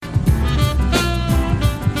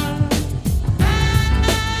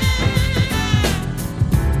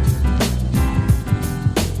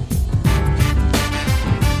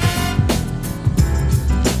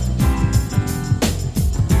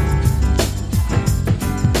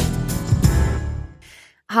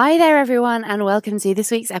Hi there, everyone, and welcome to this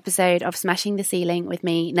week's episode of Smashing the Ceiling with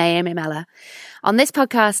me, Naomi Mella. On this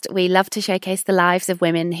podcast, we love to showcase the lives of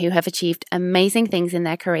women who have achieved amazing things in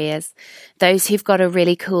their careers, those who've got a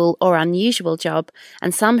really cool or unusual job,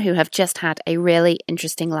 and some who have just had a really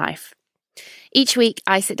interesting life. Each week,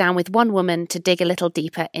 I sit down with one woman to dig a little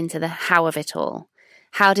deeper into the how of it all.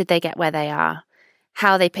 How did they get where they are?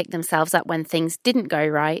 How they picked themselves up when things didn't go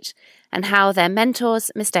right, and how their mentors,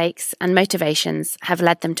 mistakes, and motivations have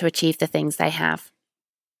led them to achieve the things they have.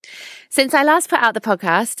 Since I last put out the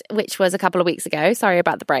podcast, which was a couple of weeks ago, sorry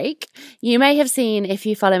about the break, you may have seen, if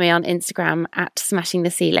you follow me on Instagram at Smashing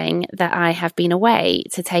the Ceiling, that I have been away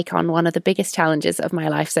to take on one of the biggest challenges of my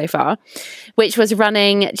life so far, which was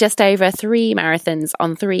running just over 3 marathons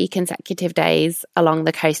on 3 consecutive days along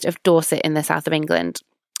the coast of Dorset in the south of England.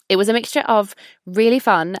 It was a mixture of really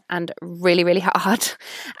fun and really, really hard.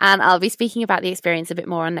 And I'll be speaking about the experience a bit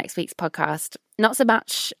more on next week's podcast. Not so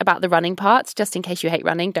much about the running part, just in case you hate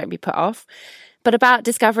running, don't be put off, but about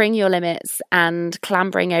discovering your limits and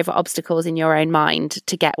clambering over obstacles in your own mind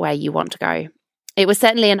to get where you want to go. It was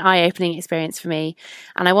certainly an eye-opening experience for me,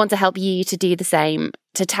 and I want to help you to do the same,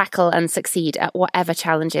 to tackle and succeed at whatever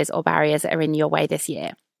challenges or barriers are in your way this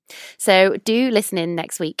year. So do listen in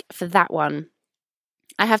next week for that one.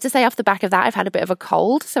 I have to say off the back of that, I've had a bit of a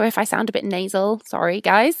cold, so if I sound a bit nasal, sorry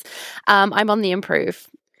guys, I'm on the improve.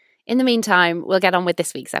 In the meantime, we'll get on with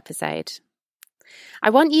this week's episode.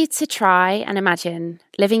 I want you to try and imagine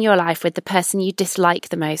living your life with the person you dislike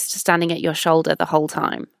the most standing at your shoulder the whole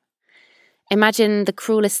time. Imagine the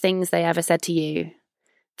cruelest things they ever said to you,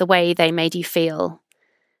 the way they made you feel,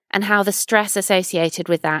 and how the stress associated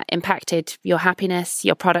with that impacted your happiness,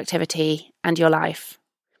 your productivity, and your life.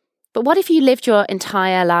 But what if you lived your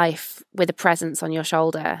entire life with a presence on your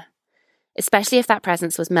shoulder, especially if that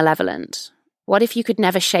presence was malevolent? What if you could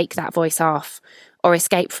never shake that voice off or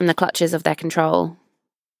escape from the clutches of their control?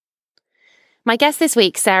 My guest this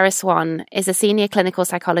week, Sarah Swan, is a senior clinical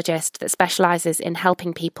psychologist that specialises in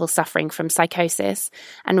helping people suffering from psychosis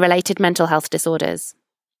and related mental health disorders.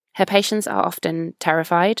 Her patients are often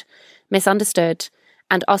terrified, misunderstood,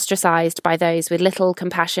 and ostracised by those with little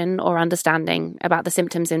compassion or understanding about the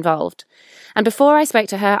symptoms involved. And before I spoke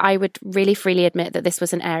to her, I would really freely admit that this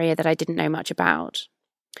was an area that I didn't know much about.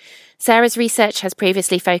 Sarah's research has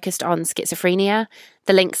previously focused on schizophrenia,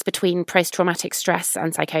 the links between post-traumatic stress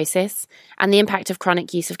and psychosis, and the impact of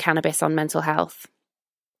chronic use of cannabis on mental health.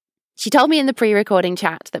 She told me in the pre-recording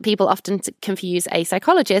chat that people often confuse a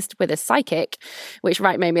psychologist with a psychic, which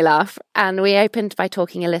made me laugh, and we opened by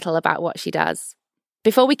talking a little about what she does.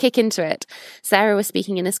 Before we kick into it, Sarah was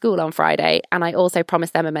speaking in a school on Friday, and I also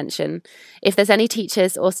promised them a mention. If there's any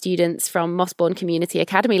teachers or students from Mossbourne Community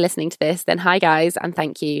Academy listening to this, then hi guys, and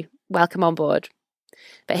thank you. Welcome on board.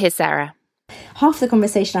 But here's Sarah. Half the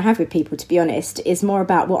conversation I have with people, to be honest, is more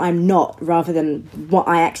about what I'm not rather than what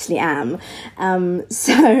I actually am.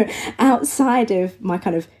 So outside of my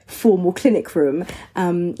kind of formal clinic room,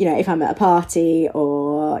 if I'm at a party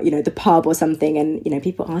or, the pub or something, and,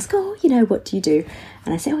 people ask, what do you do?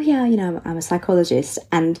 And I say, I'm a psychologist.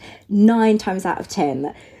 And 9 times out of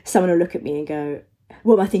 10, someone will look at me and go,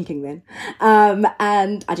 what am I thinking then?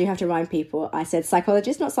 And I do have to remind people, I said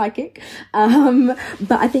psychologist, not psychic. But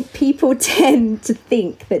I think people tend to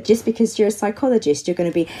think that just because you're a psychologist, you're going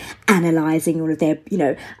to be analysing all of their,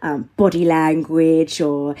 body language,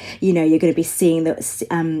 or, you're going to be seeing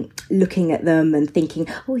that, looking at them and thinking,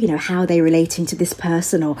 how are they relating to this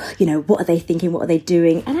person? Or, what are they thinking? What are they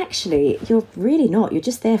doing? And actually, you're really not. You're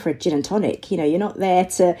just there for a gin and tonic. You're not there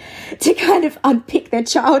to kind of unpick their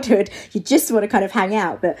childhood. You just want to kind of hang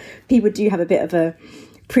out. But people do have a bit of a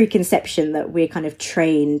preconception that we're kind of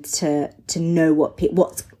trained to know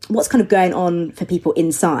what's kind of going on for people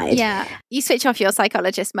inside. Yeah, you switch off your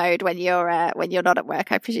psychologist mode when you're not at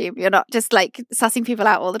work. I presume you're not just like sussing people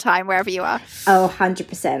out all the time wherever you are. Oh,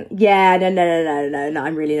 100%. Yeah, no,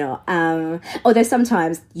 I'm really not. Although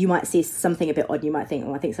sometimes you might see something a bit odd, you might think,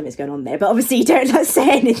 I think something's going on there, but obviously you don't say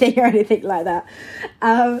anything or anything like that.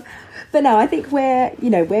 But no, I think where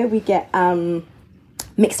we get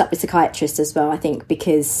mixed up with psychiatrists as well, I think,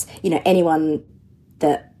 because anyone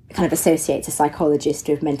that kind of associates a psychologist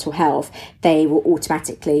with mental health, they will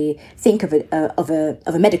automatically think of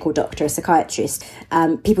a medical doctor, a psychiatrist.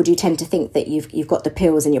 People do tend to think that you've got the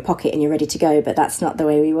pills in your pocket and you're ready to go, but that's not the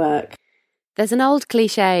way we work. There's an old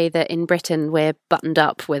cliche that in Britain we're buttoned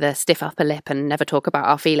up with a stiff upper lip and never talk about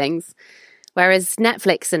our feelings. Whereas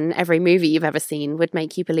Netflix and every movie you've ever seen would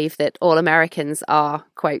make you believe that all Americans are,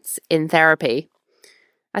 quotes, in therapy.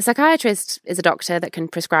 A psychiatrist is a doctor that can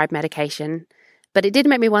prescribe medication, but it did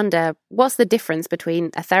make me wonder, what's the difference between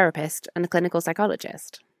a therapist and a clinical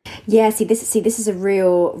psychologist? Yeah, see, this is a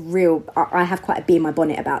real. I have quite a bee in my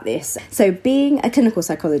bonnet about this. So, being a clinical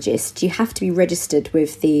psychologist, you have to be registered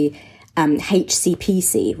with the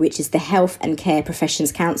HCPC, which is the Health and Care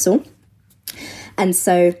Professions Council, and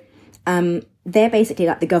so they're basically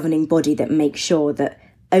like the governing body that makes sure that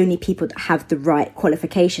only people that have the right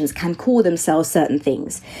qualifications can call themselves certain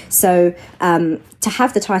things. So to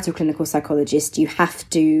have the title clinical psychologist, you have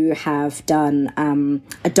to have done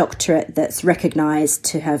a doctorate that's recognised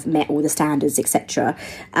to have met all the standards, etc.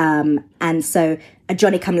 And so a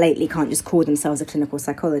Johnny-come-lately can't just call themselves a clinical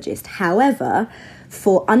psychologist. However,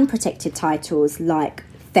 for unprotected titles like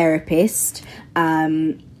therapist,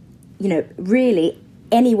 really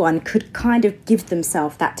anyone could kind of give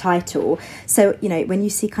themselves that title. So, when you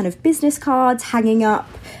see kind of business cards hanging up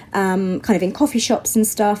kind of in coffee shops and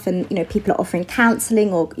stuff, and, people are offering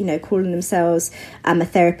counselling or, calling themselves a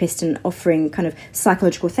therapist and offering kind of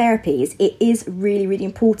psychological therapies, it is really, really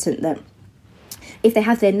important that if they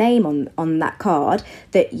have their name on that card,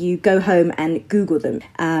 that you go home and Google them.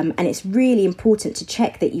 And it's really important to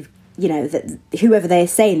check that that whoever they're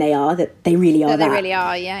saying they are, that they really are. They really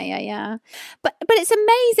are, yeah. But it's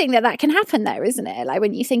amazing that can happen, though, isn't it? Like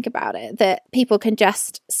when you think about it, that people can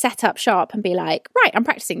just set up shop and be like, right, I'm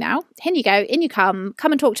practicing now. Here you go, in you come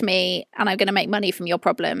and talk to me, and I'm going to make money from your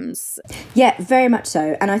problems. Yeah, very much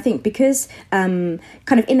so. And I think because kind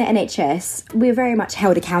of in the NHS, we're very much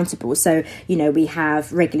held accountable. So, we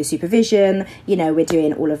have regular supervision, we're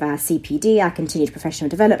doing all of our CPD, our continued professional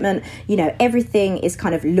development, everything is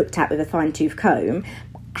kind of looked at with a fine-tooth comb.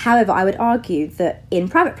 However, I would argue that in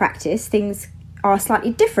private practice, things are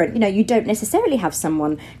slightly different. You don't necessarily have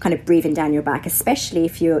someone kind of breathing down your back, especially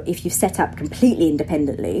if you've set up completely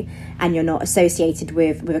independently and you're not associated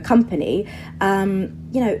with a company.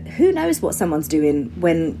 Who knows what someone's doing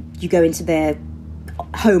when you go into their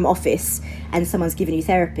home office and someone's giving you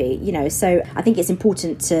therapy. So I think it's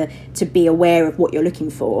important to be aware of what you're looking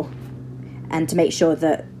for and to make sure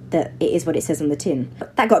that it is what it says on the tin.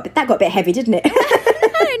 That got a bit heavy, didn't it?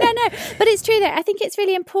 No. But it's true that I think it's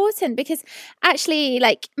really important because actually,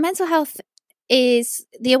 like, mental health is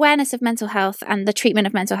the awareness of mental health and the treatment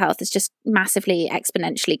of mental health has just massively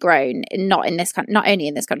exponentially grown, not only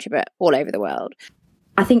in this country, but all over the world.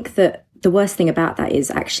 I think that the worst thing about that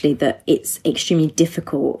is actually that it's extremely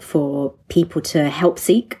difficult for people to help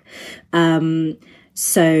seek.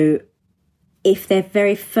 So if their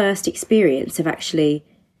very first experience of actually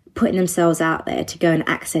putting themselves out there to go and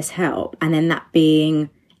access help, and then that being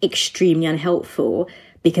extremely unhelpful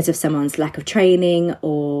because of someone's lack of training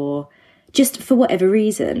or just for whatever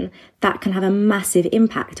reason, that can have a massive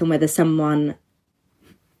impact on whether someone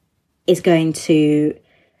is going to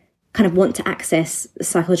kind of want to access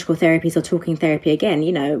psychological therapies or talking therapy again.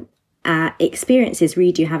 Experiences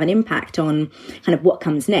really do have an impact on kind of what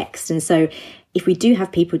comes next. And so if we do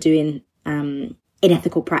have people doing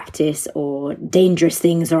unethical practice or dangerous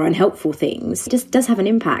things or unhelpful things, it just does have an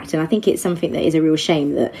impact. And I think it's something that is a real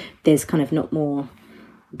shame that there's kind of not more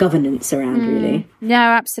governance around, really. No,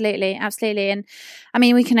 absolutely. And I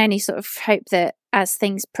mean, we can only sort of hope that as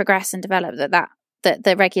things progress and develop, that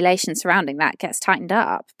the regulation surrounding that gets tightened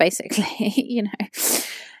up, basically.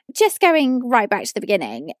 Just going right back to the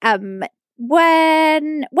beginning,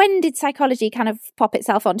 when did psychology kind of pop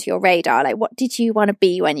itself onto your radar? Like, what did you want to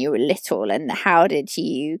be when you were little, and how did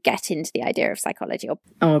you get into the idea of psychology?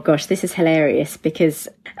 Oh gosh, this is hilarious because,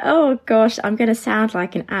 I'm going to sound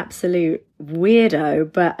like an absolute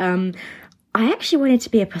weirdo, but I actually wanted to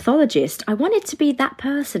be a pathologist. I wanted to be that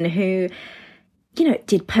person who,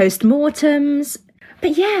 did post-mortems.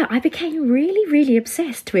 But yeah, I became really, really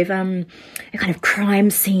obsessed with kind of crime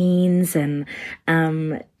scenes and,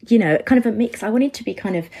 kind of a mix. I wanted to be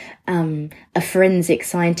kind of a forensic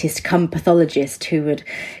scientist come pathologist who would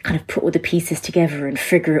kind of put all the pieces together and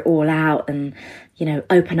figure it all out and,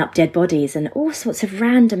 open up dead bodies and all sorts of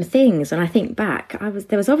random things. And I think back,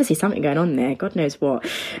 there was obviously something going on there, God knows what.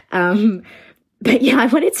 But yeah, I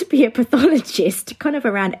wanted to be a pathologist kind of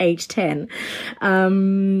around age 10.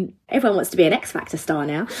 Everyone wants to be an X Factor star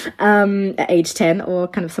now at age 10, or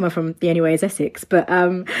kind of someone from The Only Way is Essex. But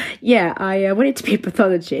yeah, I wanted to be a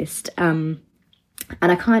pathologist. And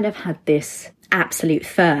I kind of had this absolute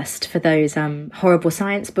thirst for those horrible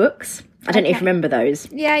science books. I don't know if you remember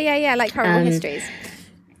those. Yeah, like horrible histories.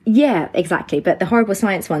 Yeah, exactly. But the horrible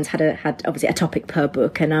science ones had obviously a topic per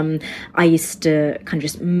book, and I used to kind of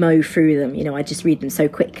just mow through them. I just read them so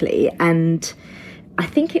quickly. And I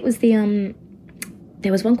think it was there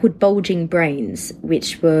was one called Bulging Brains,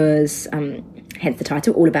 which was hence the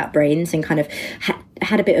title, all about brains, and kind of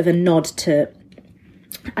had a bit of a nod to,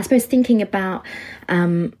 I suppose, thinking about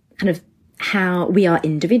kind of how we are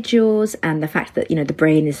individuals, and the fact that, you know, the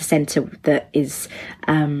brain is the center that is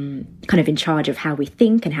kind of in charge of how we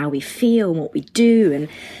think and how we feel and what we do. And,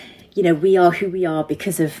 you know, we are who we are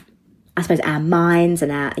because of, I suppose, our minds,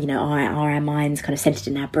 and our, you know, are our minds kind of centered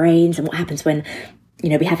in our brains. And what happens when, you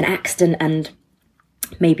know, we have an accident and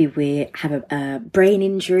maybe we have a brain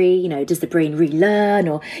injury, you know, does the brain relearn,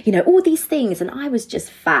 or, you know, all these things. And I was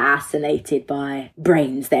just fascinated by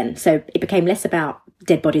brains then. So it became less about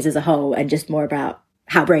dead bodies as a whole and just more about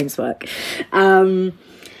how brains work. And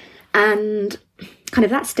kind of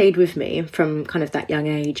that stayed with me from kind of that young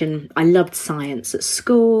age. And I loved science at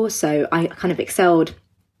school, so I kind of excelled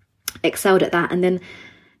at that. And then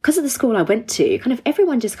because of the school I went to, kind of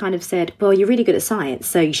everyone just kind of said, well, you're really good at science,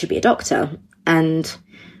 so you should be a doctor. And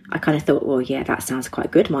I kind of thought, well, yeah, that sounds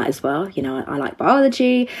quite good. Might as well. You know, I like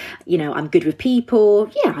biology. You know, I'm good with people.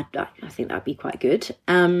 Yeah, I think that'd be quite good.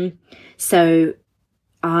 So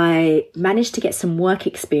I managed to get some work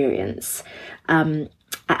experience at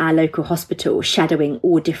our local hospital, shadowing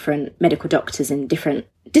all different medical doctors in different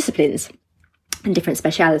disciplines and different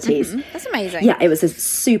specialities. That's amazing. Yeah, it was a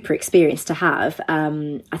super experience to have.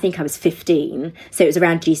 I think I was 15, so it was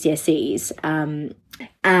around GCSEs.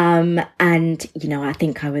 And, you know, I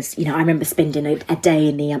think I was, you know, I remember spending a day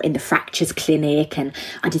in the fractures clinic, and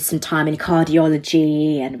I did some time in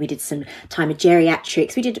cardiology, and we did some time in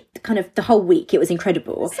geriatrics. We did kind of the whole week. It was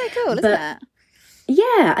incredible. That's so cool, isn't it?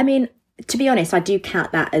 Yeah, I mean, to be honest, I do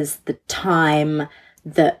count that as the time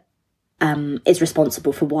that is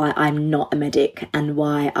responsible for why I'm not a medic and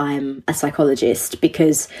why I'm a psychologist,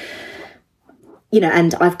 because, you know,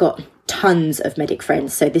 and I've got tons of medic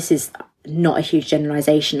friends, so this is not a huge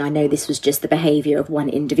generalization. I know this was just the behavior of one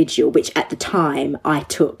individual, which at the time I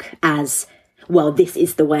took as, well, this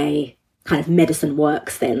is the way kind of medicine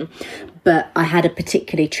works then. But I had a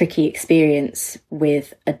particularly tricky experience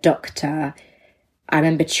with a doctor. I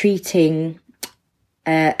remember treating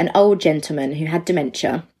an old gentleman who had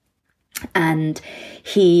dementia, and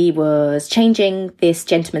he was changing this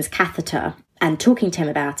gentleman's catheter and talking to him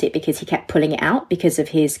about it because he kept pulling it out because of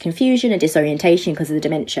his confusion and disorientation because of the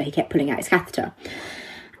dementia. He kept pulling out his catheter.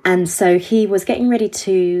 And so he was getting ready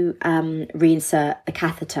to reinsert the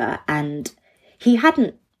catheter, and he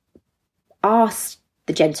hadn't asked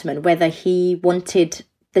the gentleman whether he wanted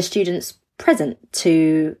the students present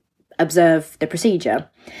to observe the procedure.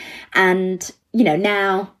 And, you know,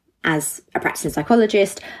 now, as a practicing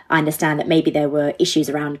psychologist, I understand that maybe there were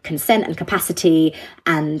issues around consent and capacity,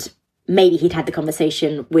 and maybe he'd had the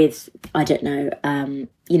conversation with, I don't know,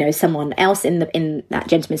 you know, someone else in that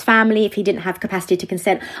gentleman's family if he didn't have capacity to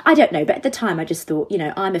consent. I don't know. But at the time, I just thought, you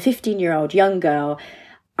know, I'm a 15-year-old young girl.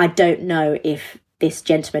 I don't know if this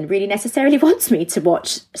gentleman really necessarily wants me to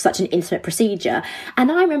watch such an intimate procedure.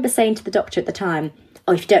 And I remember saying to the doctor at the time,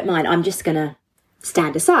 oh, if you don't mind, I'm just going to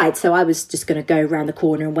stand aside. So I was just going to go around the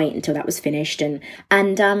corner and wait until that was finished. And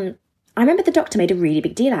I remember the doctor made a really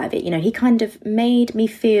big deal out of it. You know, he kind of made me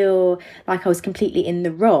feel like I was completely in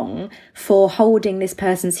the wrong for holding this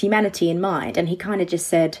person's humanity in mind. And he kind of just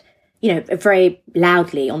said, you know, very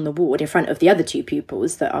loudly on the ward in front of the other two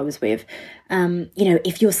pupils that I was with, you know,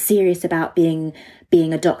 if you're serious about being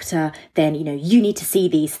a doctor, then, you know, you need to see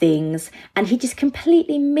these things. And he just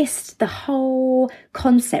completely missed the whole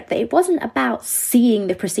concept that it wasn't about seeing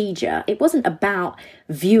the procedure. It wasn't about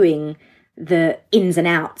viewing the ins and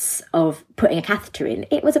outs of putting a catheter in.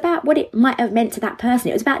 It was about what it might have meant to that person.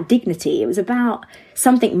 It was about dignity. It was about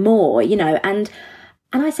something more, you know. And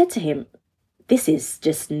I said to him, this is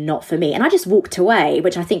just not for me. And I just walked away,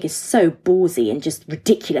 which I think is so ballsy and just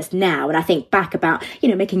ridiculous now. And I think back about, you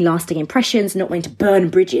know, making lasting impressions, not wanting to burn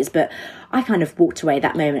bridges. But I kind of walked away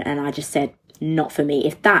that moment and I just said, not for me.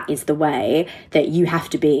 If that is the way that you have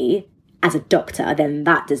to be as a doctor, then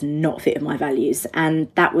that does not fit with my values. And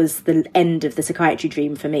that was the end of the psychiatry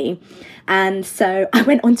dream for me. And so I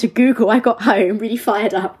went onto Google. I got home really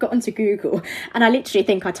fired up, got onto Google, and I literally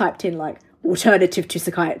think I typed in like alternative to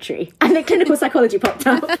psychiatry, and then clinical psychology popped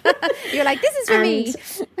up. You're like, this is for me.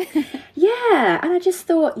 Yeah, and I just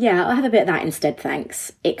thought, yeah, I'll have a bit of that instead,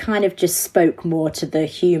 thanks. It kind of just spoke more to the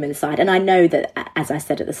human side. And I know that, as I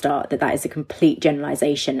said at the start, that is a complete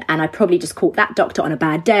generalisation, and I probably just caught that doctor on a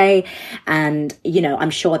bad day, and, you know, I'm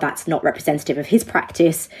sure that's not representative of his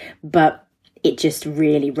practice, but it just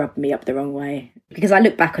really rubbed me up the wrong way. Because I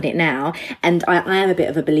look back on it now, and I am a bit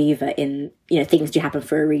of a believer in, you know, things do happen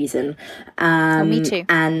for a reason. Me too.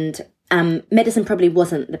 And medicine probably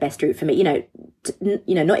wasn't the best route for me.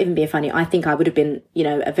 Not even being funny, I think I would have been,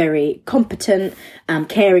 a very competent,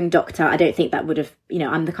 caring doctor. I don't think that would have,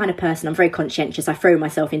 I'm the kind of person, I'm very conscientious. I throw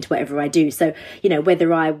myself into whatever I do. So,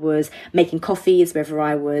 whether I was making coffees, whether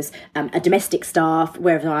I was a domestic staff,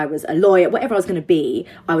 whether I was a lawyer, whatever I was going to be,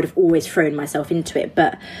 I would have always thrown myself into it.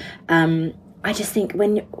 But I just think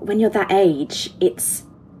when you're that age, it's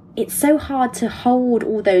so hard to hold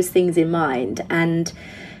all those things in mind. And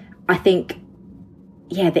I think,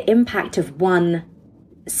 the impact of one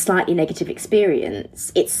slightly negative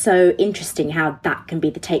experience, it's so interesting how that can be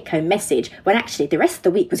the take-home message, when actually the rest of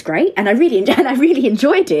the week was great and I really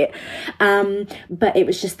enjoyed it. But it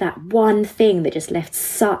was just that one thing that just left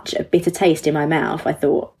such a bitter taste in my mouth. I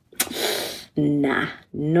thought, nah,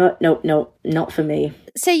 not for me.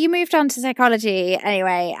 So you moved on to psychology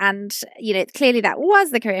anyway, and clearly that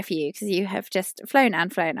was the career for you because you have just flown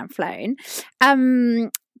and flown and flown.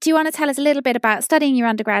 Do you want to tell us a little bit about studying your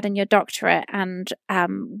undergrad and your doctorate and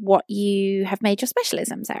what you have made your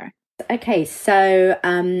specialism, Sarah? Okay, so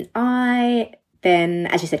I then,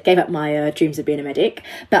 as you said, gave up my dreams of being a medic,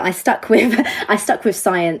 but I stuck with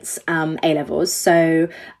science A levels. So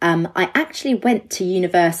I actually went to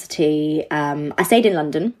university. I stayed in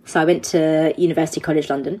London, so I went to University College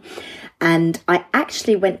London. And I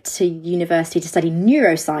actually went to university to study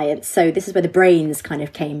neuroscience. So this is where the brains kind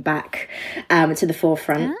of came back to the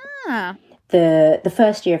forefront. Ah. The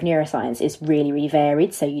first year of neuroscience is really, really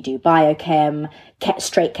varied. So you do biochem,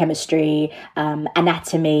 straight chemistry,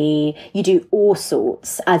 anatomy. You do all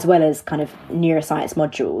sorts, as well as kind of neuroscience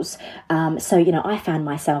modules. So, I found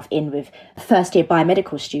myself in with first year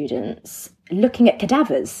biomedical students looking at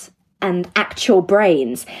cadavers and actual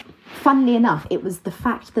brains. Funnily enough, it was the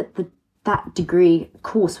fact that that degree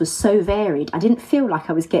course was so varied. I didn't feel like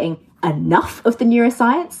I was getting enough of the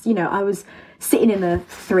neuroscience. I was sitting in a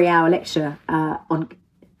 3-hour lecture on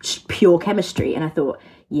pure chemistry, and I thought,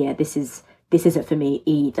 this isn't for me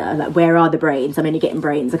either. Like, where are the brains? I'm only getting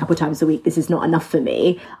brains a couple of times a week. This is not enough for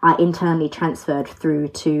me. I internally transferred through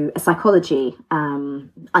to a psychology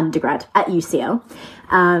undergrad at UCL.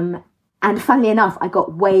 And funnily enough, I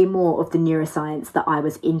got way more of the neuroscience that I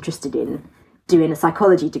was interested in doing a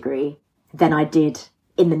psychology degree than I did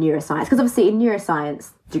in the neuroscience. Because obviously in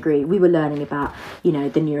neuroscience degree, we were learning about, the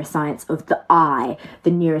neuroscience of the eye,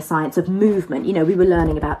 the neuroscience of movement. We were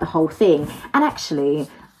learning about the whole thing. And actually,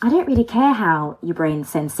 I don't really care how your brain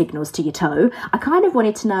sends signals to your toe. I kind of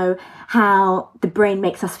wanted to know how the brain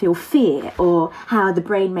makes us feel fear, or how the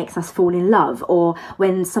brain makes us fall in love, or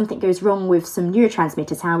when something goes wrong with some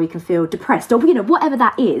neurotransmitters, how we can feel depressed, or, whatever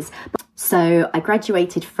that is. So I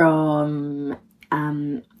graduated from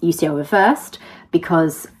UCL with first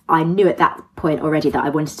because I knew at that point already that I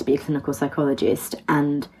wanted to be a clinical psychologist.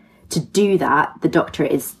 And to do that, the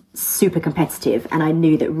doctorate is super competitive, and I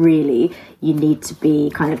knew that really you need to be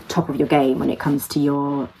kind of top of your game when it comes to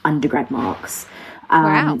your undergrad marks,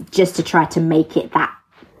 just to try to make it that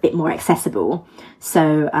bit more accessible.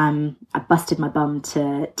 So I busted my bum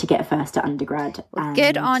to get a first at undergrad. And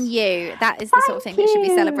good on you. That is the sort of thing that should be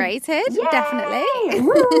celebrated. Yay!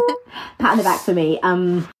 Definitely. Pat on the back for me.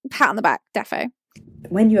 Pat on the back, defo.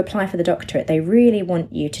 When you apply for the doctorate, they really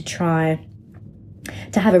want you to try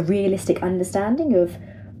to have a realistic understanding of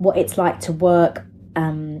what it's like to work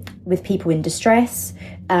with people in distress,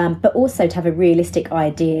 but also to have a realistic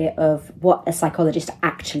idea of what a psychologist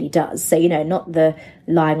actually does. So, not the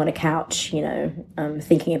lying on a couch,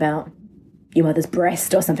 thinking about your mother's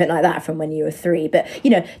breast or something like that from when you were 3. But,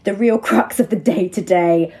 the real crux of the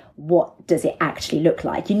day-to-day, what does it actually look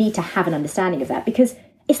like? You need to have an understanding of that, because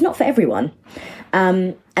it's not for everyone.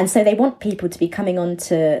 And so they want people to be coming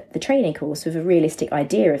onto the training course with a realistic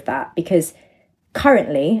idea of that, because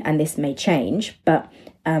currently, and this may change, but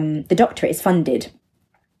the doctorate is funded,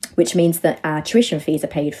 which means that our tuition fees are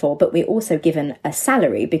paid for, but we're also given a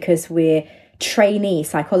salary because we're trainee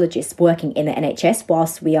psychologists working in the NHS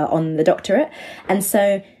whilst we are on the doctorate. And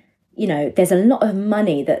so, there's a lot of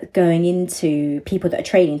money that's going into people that are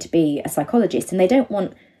training to be a psychologist, and they don't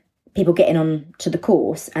want people getting on to the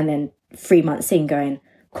course and then 3 months in going,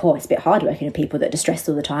 cool, it's a bit hard working with people that are distressed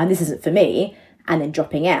all the time. This isn't for me. And then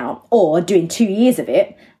dropping out, or doing 2 years of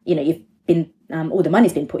it. You've been all the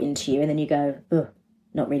money's been put into you, and then you go, oh,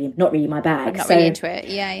 not really my bag. I'm not really into it.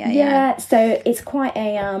 Yeah. So it's quite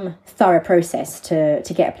a thorough process to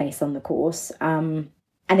get a place on the course. And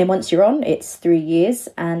then once you're on, it's 3 years,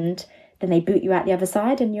 and then they boot you out the other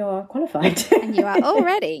side, and you're qualified. And you are all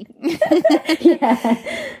ready. Yeah.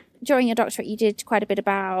 During your doctorate, you did quite a bit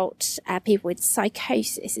about people with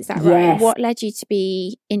psychosis. Is that right? Yes. What led you to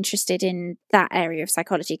be interested in that area of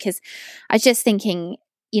psychology? Because I was just thinking,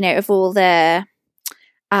 of all the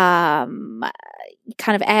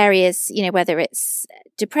kind of areas, whether it's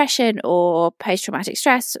depression or post-traumatic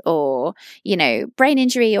stress or, brain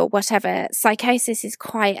injury or whatever, psychosis is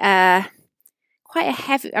quite a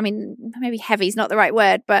heavy, maybe heavy is not the right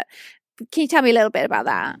word, but can you tell me a little bit about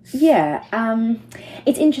that? Yeah,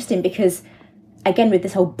 it's interesting because, again, with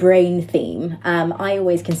this whole brain theme, I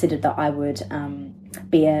always considered that I would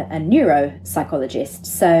be a neuropsychologist.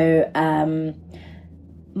 So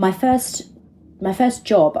my first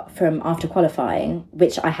job from after qualifying,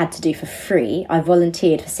 which I had to do for free, I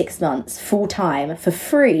volunteered for 6 months full time for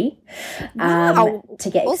free to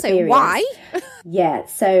get also, experience. Why? Yeah,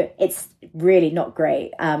 so it's really not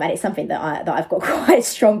great, and it's something that I've got quite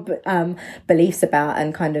strong beliefs about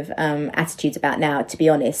and kind of attitudes about now, to be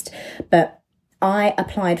honest. But I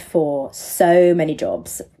applied for so many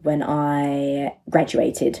jobs when I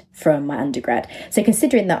graduated from my undergrad. So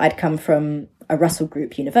considering that I'd come from a Russell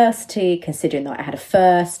Group university, considering that I had a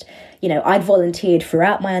first, I'd volunteered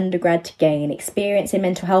throughout my undergrad to gain experience in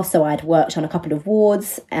mental health. So I'd worked on a couple of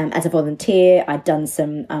wards as a volunteer. I'd done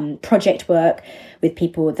some project work with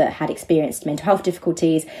people that had experienced mental health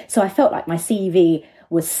difficulties. So I felt like my CV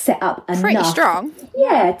was set up enough. Pretty strong.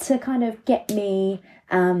 Yeah, to kind of get me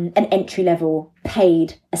an entry-level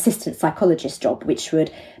paid assistant psychologist job, which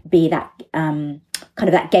would be that kind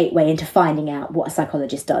of that gateway into finding out what a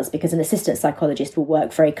psychologist does, because an assistant psychologist will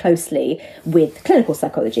work very closely with clinical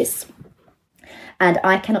psychologists. And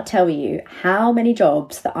I cannot tell you how many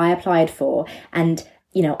jobs that I applied for, and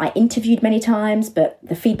I interviewed many times, but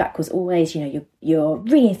the feedback was always, you're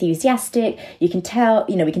really enthusiastic. You can tell,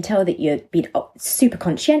 we can tell that you're being super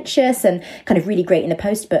conscientious and kind of really great in the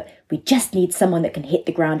post, but we just need someone that can hit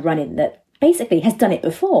the ground running, that basically has done it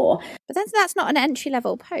before. But that's not an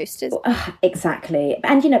entry-level post, is it? Exactly.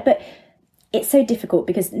 And, but it's so difficult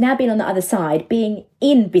because now being on the other side, being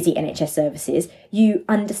in busy NHS services, you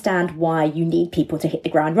understand why you need people to hit the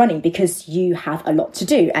ground running, because you have a lot to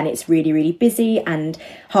do and it's really, really busy, and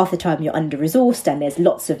half the time you're under-resourced and there's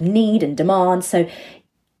lots of need and demand. So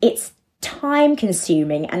it's time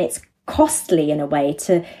consuming and it's costly in a way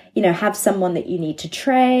to, have someone that you need to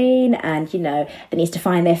train and, that needs to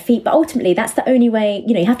find their feet. But ultimately, that's the only way,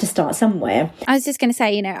 you have to start somewhere. I was just going to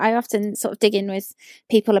say, I often sort of dig in with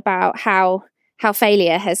people about how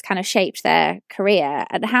failure has kind of shaped their career,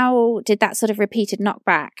 and how did that sort of repeated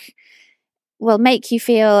knockback make you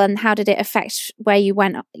feel, and how did it affect where you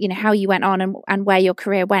went, how you went on and where your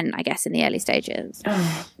career went, I guess, in the early stages?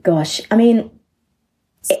 Oh, gosh. I'm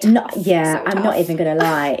not even going to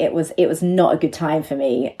lie. It was not a good time for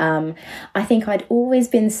me. I think I'd always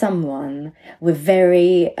been someone with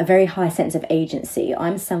a very high sense of agency.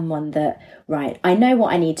 I'm someone that, right, I know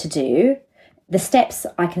what I need to do. The steps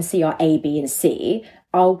I can see are A, B, and C.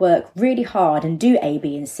 I'll work really hard and do A,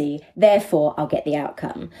 B, and C. Therefore, I'll get the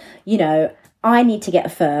outcome. I need to get a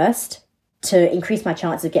first to increase my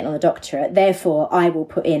chances of getting on the doctorate. Therefore, I will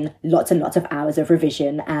put in lots and lots of hours of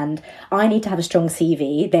revision, and I need to have a strong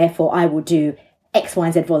CV. Therefore, I will do X, Y,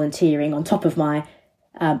 and Z volunteering on top of my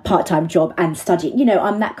part-time job and studying.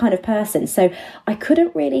 I'm that kind of person. So I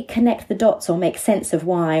couldn't really connect the dots or make sense of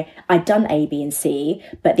why I'd done A, B, and C,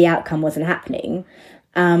 but the outcome wasn't happening.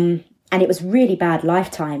 And it was really bad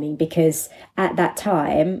life timing, because at that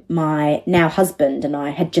time, my now husband and I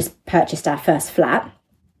had just purchased our first flat.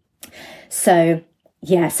 So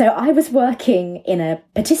I was working in a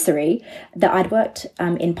patisserie that I'd worked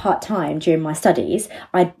in part-time during my studies.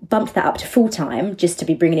 I bumped that up to full-time just to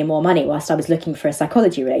be bringing in more money whilst I was looking for a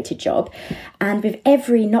psychology-related job. And with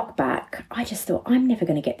every knockback, I just thought, I'm never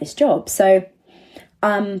going to get this job. So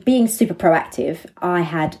being super proactive, I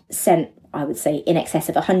had sent, I would say, in excess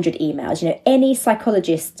of 100 emails. Any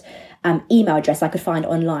psychologist email address I could find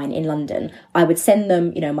online in London, I would send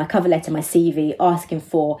them, my cover letter, my CV, asking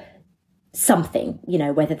for something,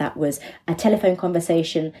 whether that was a telephone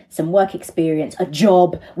conversation, some work experience, a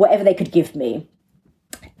job, whatever they could give me.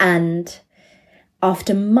 And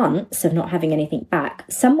after months of not having anything back,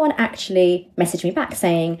 someone actually messaged me back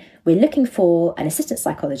saying, we're looking for an assistant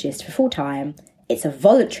psychologist for full-time. It's a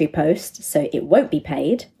voluntary post, so it won't be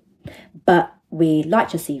paid, but we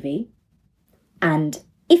liked your CV, and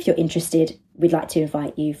if you're interested, we'd like to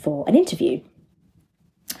invite you for an interview.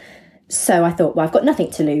 So I thought, well, I've got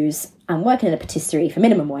nothing to lose. I'm working in a patisserie for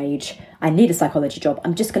minimum wage. I need a psychology job.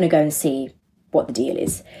 I'm just going to go and see what the deal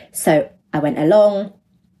is. So I went along.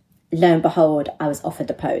 Lo and behold, I was offered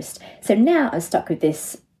the post. So now I'm stuck with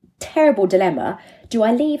this terrible dilemma. Do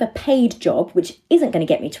I leave a paid job, which isn't going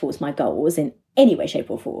to get me towards my goals in any way,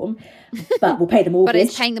 shape or form, but will pay the mortgage? But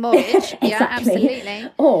it's paying the mortgage. Exactly. Yeah, absolutely.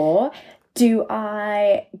 Or do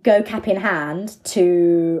I go cap in hand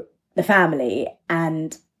to the family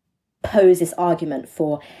and pose this argument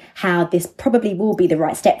for how this probably will be the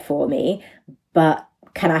right step for me, but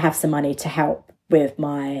can I have some money to help with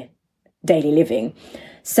my daily living?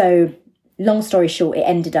 So long story short, it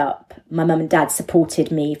ended up my mum and dad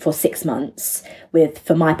supported me for 6 months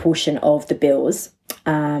for my portion of the bills.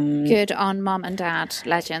 Good on mum and dad,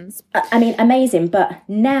 legends. I mean, amazing. But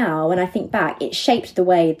now when I think back, it shaped the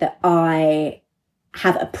way that I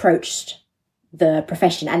have approached the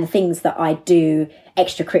profession and the things that I do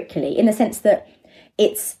extracurricularly, in the sense that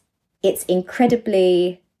it's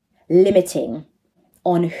incredibly limiting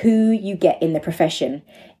on who you get in the profession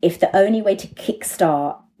if the only way to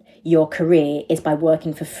kickstart your career is by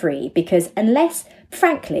working for free. Because unless,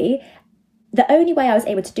 frankly, the only way I was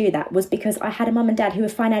able to do that was because I had a mum and dad who were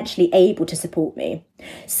financially able to support me.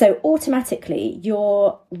 So automatically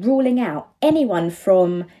you're ruling out anyone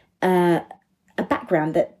from a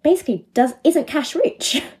background that basically isn't cash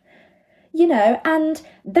rich, and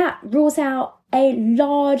that rules out a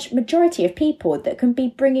large majority of people that can be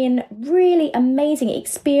bringing really amazing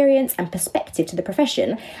experience and perspective to the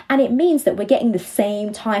profession. And it means that we're getting the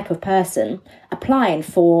same type of person applying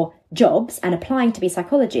for jobs and applying to be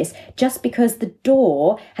psychologists, just because the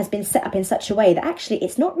door has been set up in such a way that actually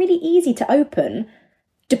it's not really easy to open,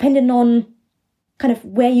 depending on kind of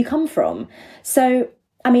where you come from. So,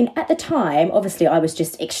 I mean, at the time, obviously, I was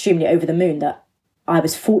just extremely over the moon that I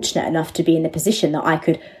was fortunate enough to be in the position that I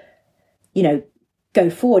could, go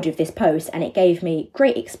forward with this post, and it gave me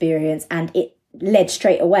great experience, and it led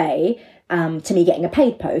straight away to me getting a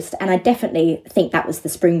paid post. And I definitely think that was the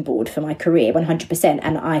springboard for my career, 100%.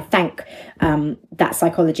 And I thank that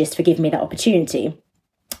psychologist for giving me that opportunity.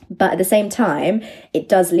 But at the same time, it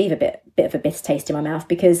does leave a bit of a bitter taste in my mouth,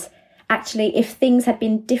 because actually, if things had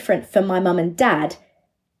been different for my mum and dad,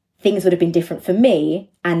 things would have been different for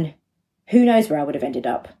me, and who knows where I would have ended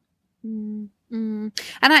up. And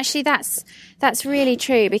actually that's really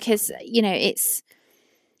true, because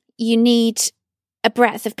you need a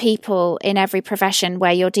breadth of people in every profession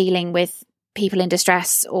where you're dealing with people in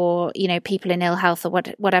distress, or people in ill health, or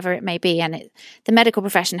whatever it may be. And the medical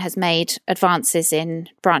profession has made advances in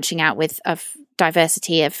branching out of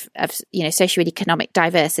diversity of socioeconomic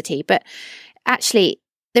diversity, but actually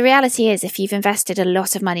the reality is, if you've invested a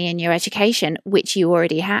lot of money in your education, which you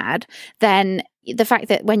already had, then the fact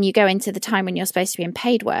that when you go into the time when you're supposed to be in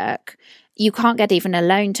paid work, you can't get even a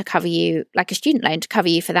loan to cover you, like a student loan to cover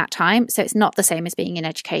you for that time. So it's not the same as being in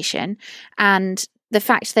education. And the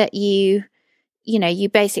fact that you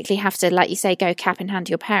basically have to, like you say, go cap in hand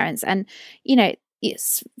to your parents. And,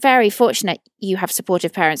 it's very fortunate you have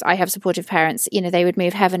supportive parents. I have supportive parents. They would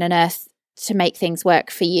move heaven and earth to make things work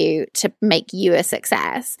for you, to make you a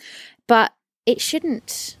success. But it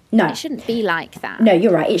shouldn't be like that. No,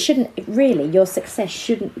 you're right. It shouldn't really. Your success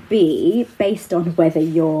shouldn't be based on whether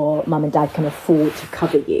your mum and dad can afford to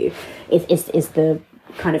cover you. Is the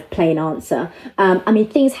kind of plain answer. I mean,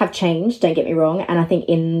 things have changed, don't get me wrong. And I think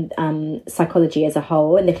in psychology as a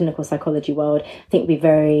whole, in the clinical psychology world, I think we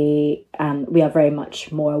are very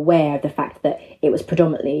much more aware of the fact that it was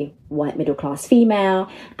predominantly white middle class female.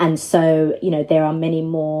 And so, there are many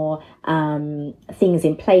more things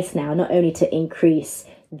in place now, not only to increase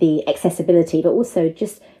the accessibility, but also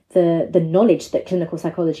just the knowledge that clinical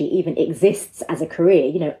psychology even exists as a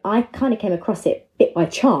career. I kind of came across it bit by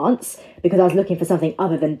chance because I was looking for something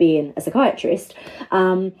other than being a psychiatrist.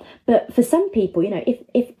 But for some people,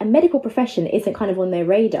 if a medical profession isn't kind of on their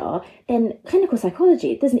radar, then clinical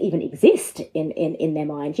psychology doesn't even exist in their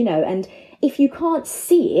mind, and if you can't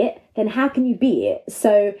see it, then how can you be it?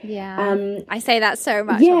 So I say that so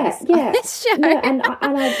much on this show. And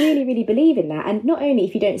I really, really believe in that. And not only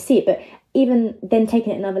if you don't see it, but even then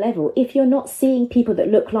taking it another level, if you're not seeing people that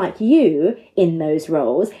look like you in those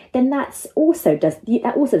roles, then that also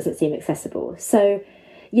doesn't seem accessible. So,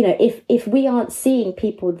 if we aren't seeing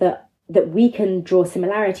people that we can draw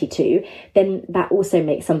similarity to, then that also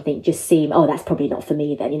makes something just seem, oh, that's probably not for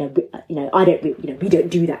me then, I don't, we don't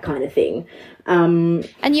do that kind of thing. And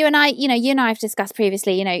you and I have discussed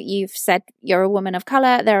previously, you've said you're a woman of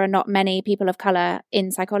colour. There are not many people of colour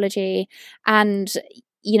in psychology, and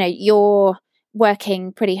you're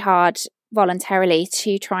working pretty hard voluntarily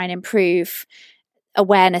to try and improve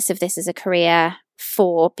awareness of this as a career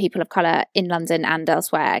for people of colour in London and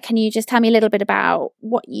elsewhere. Can you just tell me a little bit about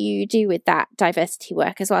what you do with that diversity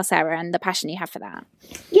work as well, Sarah, and the passion you have for that?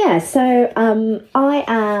 Yeah, so I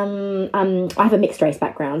have a mixed race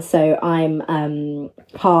background, so I'm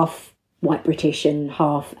half white British and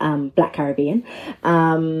half Black Caribbean.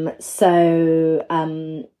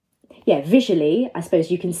 visually, I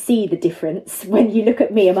suppose you can see the difference when you look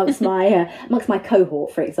at me amongst my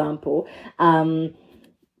cohort, for example.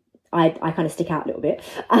 I kind of stick out a little bit,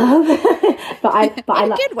 but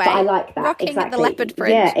I like that. Rocking exactly. the leopard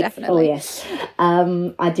print, definitely. Oh yes,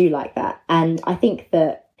 I do like that, and I think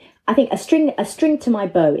a string to my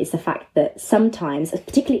bow is the fact that sometimes,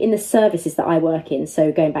 particularly in the services that I work in,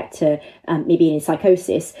 so going back to me being in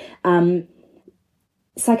psychosis,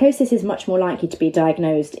 psychosis is much more likely to be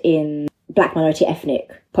diagnosed in Black minority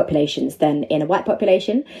ethnic populations than in a white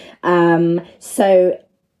population.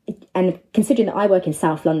 And considering that I work in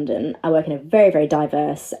South London, I work in a very, very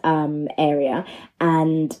diverse area,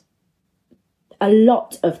 and a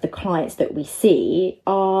lot of the clients that we see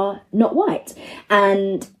are not white.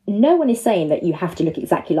 And no one is saying that you have to look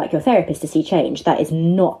exactly like your therapist to see change. That is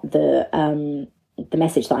not the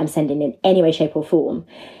message that I'm sending in any way, shape or form.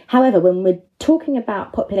 However, when we're talking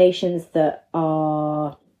about populations that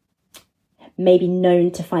are maybe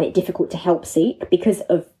known to find it difficult to help seek because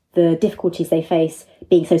of the difficulties they face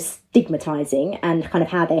being so stigmatizing and kind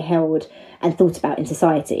of how they're held and thought about in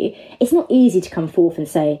society, it's not easy to come forth and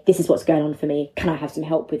say, this is what's going on for me, can I have some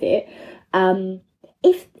help with it?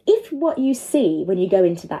 If what you see when you go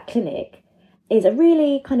into that clinic is a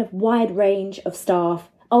really kind of wide range of staff,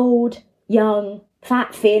 old, young,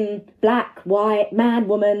 fat, thin, black, white, man,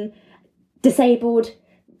 woman, disabled,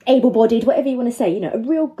 able-bodied, whatever you want to say, a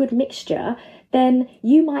real good mixture, then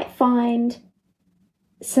you might find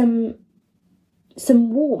some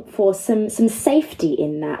warmth or some safety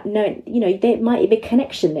in that. There might be a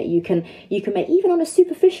connection that you can make, even on a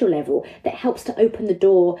superficial level, that helps to open the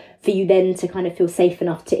door for you then to kind of feel safe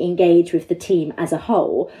enough to engage with the team as a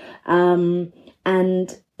whole.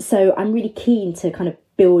 And so I'm really keen to kind of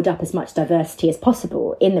build up as much diversity as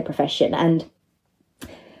possible in the profession. And,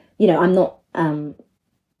 I'm not,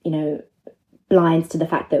 blind to the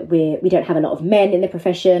fact that we don't have a lot of men in the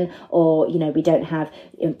profession, or we don't have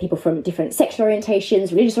people from different sexual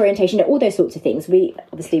orientations, religious orientation, all those sorts of things. We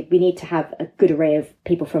need to have a good array of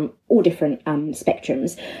people from all different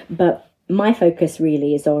spectrums, but my focus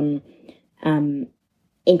really is on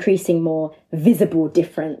increasing more visible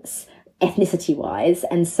difference ethnicity wise.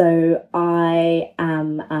 And so I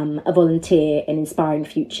am a volunteer in Inspiring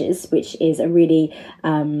Futures, which is a really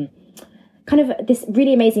kind of this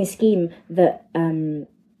really amazing scheme that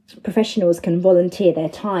professionals can volunteer their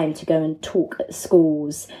time to go and talk at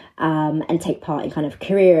schools and take part in kind of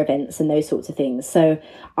career events and those sorts of things. So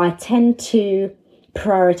I tend to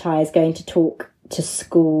prioritise going to talk to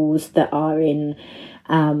schools that are in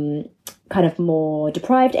kind of more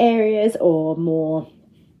deprived areas or more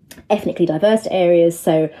ethnically diverse areas.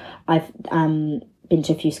 So I've been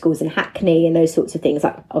to a few schools in Hackney and those sorts of things.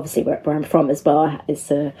 Like obviously where I'm from as well is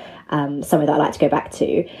somewhere that I like to go back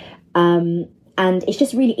to. And it's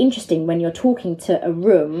just really interesting when you're talking to a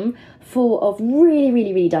room full of really,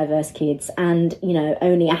 really, really diverse kids, and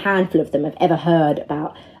only a handful of them have ever heard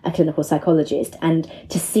about a clinical psychologist, and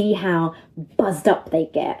to see how buzzed up they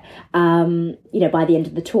get, by the end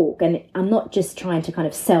of the talk. And I'm not just trying to kind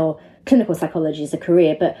of sell clinical psychology as a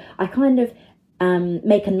career, but I kind of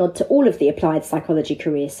make a nod to all of the applied psychology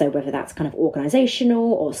careers. So whether that's kind of organisational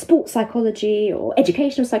or sports psychology or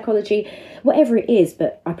educational psychology, whatever it is,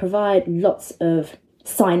 but I provide lots of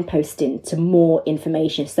signposting to more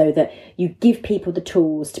information so that you give people the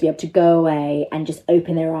tools to be able to go away and just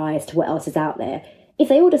open their eyes to what else is out there. If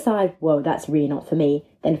they all decide, well, that's really not for me,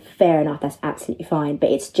 then fair enough, that's absolutely fine. But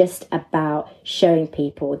it's just about showing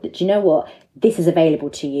people that, you know what, this is available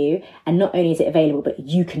to you. And not only is it available, but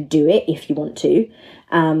you can do it if you want to.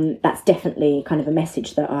 That's definitely kind of a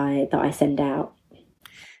message that I send out.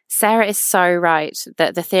 Sarah is so right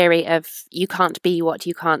that the theory of you can't be what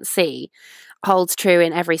you can't see holds true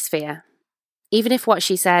in every sphere. Even if what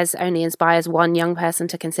she says only inspires one young person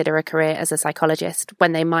to consider a career as a psychologist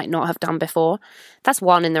when they might not have done before, that's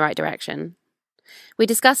one in the right direction. We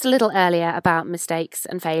discussed a little earlier about mistakes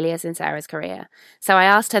and failures in Sarah's career, so I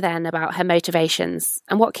asked her then about her motivations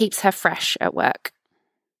and what keeps her fresh at work.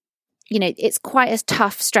 It's quite a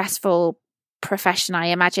tough, stressful profession. I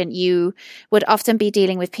imagine you would often be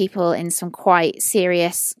dealing with people in some quite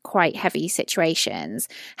serious, quite heavy situations.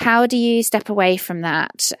 How do you step away from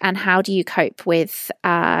that, and how do you cope with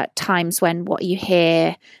times when what you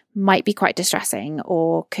hear might be quite distressing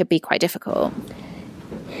or could be quite difficult?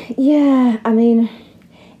 Yeah, I mean,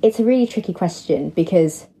 it's a really tricky question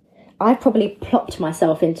because I've probably plopped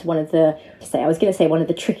myself into one of the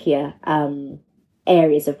trickier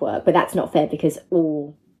areas of work, but that's not fair because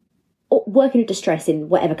all working in distress in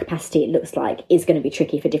whatever capacity it looks like is going to be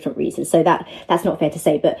tricky for different reasons. So that's not fair to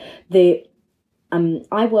say. But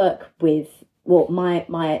I work with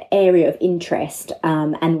my area of interest,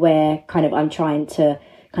 and where kind of I'm trying to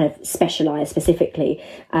kind of specialize specifically,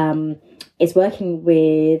 is working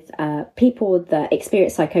with people that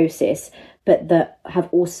experience psychosis, but that have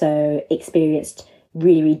also experienced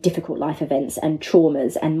really, really difficult life events and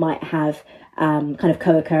traumas, and might have kind of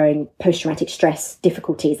co-occurring post-traumatic stress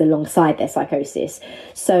difficulties alongside their psychosis.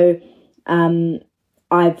 So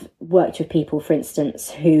I've worked with people, for instance,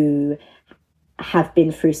 who have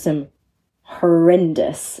been through some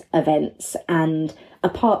horrendous events, and a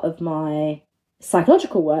part of my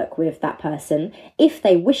psychological work with that person, if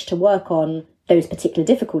they wish to work on those particular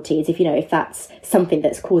difficulties, if that's something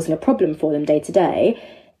that's causing a problem for them day to day,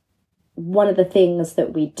 one of the things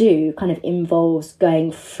that we do kind of involves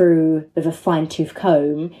going through with a fine-tooth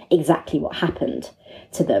comb exactly what happened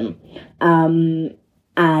to them.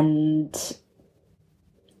 And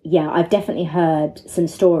yeah, I've definitely heard some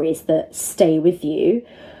stories that stay with you.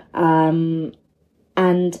 And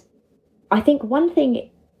I think one thing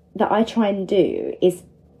that I try and do is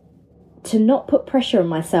to not put pressure on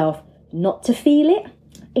myself not to feel it,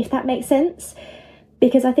 if that makes sense.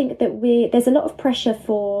 Because I think that there's a lot of pressure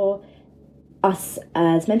for us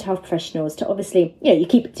as mental health professionals to obviously, you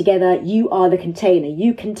keep it together, you are the container,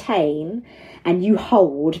 you contain and you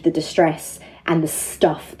hold the distress and the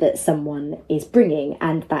stuff that someone is bringing,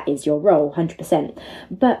 and that is your role, 100%.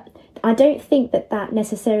 But I don't think that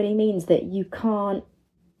necessarily means that you can't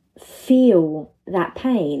feel that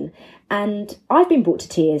pain. And I've been brought to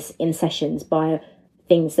tears in sessions by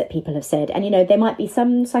things that people have said, and there might be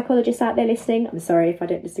some psychologists out there listening. I'm sorry if I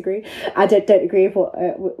don't disagree. I don't agree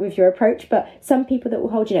with your approach, but some people that will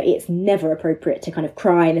hold, it's never appropriate to kind of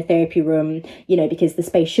cry in a therapy room, because the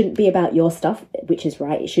space shouldn't be about your stuff, which is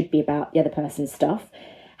right. It should be about the other person's stuff.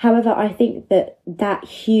 However, I think that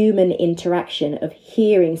human interaction of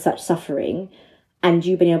hearing such suffering and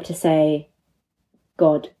you being able to say,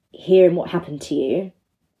 God, hearing what happened to you,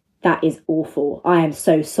 that is awful. I am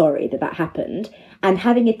so sorry that happened. And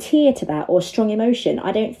having a tear to that, or strong emotion,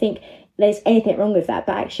 I don't think there's anything wrong with that.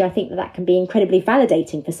 But actually, I think that can be incredibly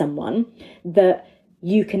validating for someone, that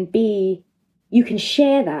you can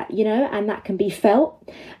share that, and that can be felt.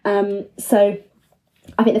 So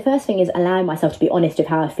I think the first thing is allowing myself to be honest with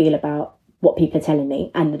how I feel about what people are telling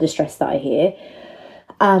me and the distress that I hear.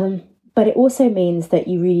 But it also means that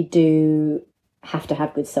you really do have to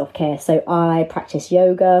have good self-care. So I practice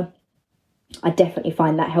yoga. I definitely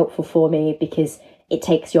find that helpful for me, because it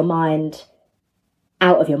takes your mind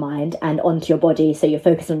out of your mind and onto your body. So you're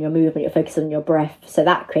focused on your movement, you're focused on your breath. So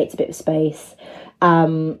that creates a bit of space.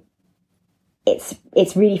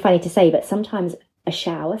 It's really funny to say, but sometimes a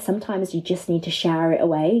shower, sometimes you just need to shower it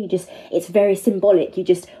away. It's very symbolic. You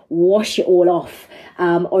just wash it all off.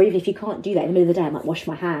 Or even if you can't do that in the middle of the day, I might wash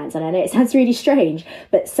my hands. And I know it sounds really strange,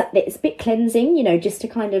 but it's a bit cleansing, just to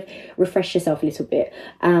kind of refresh yourself a little bit.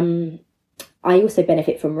 I also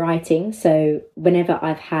benefit from writing. So whenever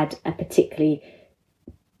I've had a particularly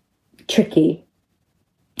tricky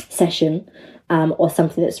session, or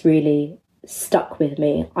something that's really stuck with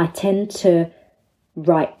me, I tend to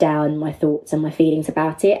write down my thoughts and my feelings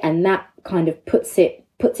about it, and that kind of puts it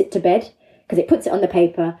to bed, because it puts it on the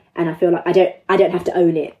paper, and I feel like I don't have to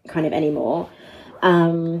own it kind of anymore.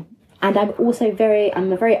 And I'm a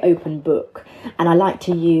very open book, and I like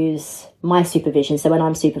to use my supervision. So when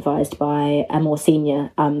I'm supervised by a more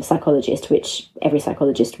senior psychologist, which every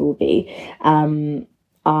psychologist will be,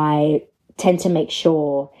 I tend to make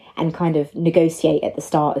sure and kind of negotiate at the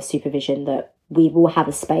start of supervision that we will have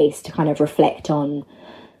a space to kind of reflect on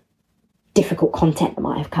difficult content that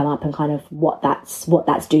might have come up, and kind of what that's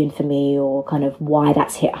doing for me, or kind of why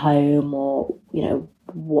that's hit home, or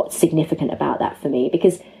what's significant about that for me.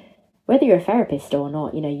 Because whether you're a therapist or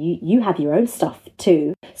not, you have your own stuff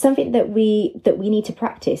too. Something that we need to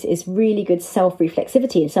practice is really good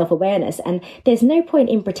self-reflexivity and self-awareness. And there's no point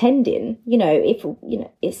in pretending,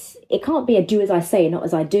 it can't be a do as I say, not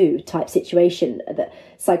as I do type situation that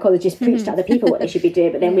psychologists preach to other people what they should be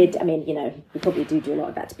doing. But then we probably do a lot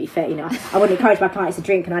of that, to be fair. I wouldn't encourage my clients to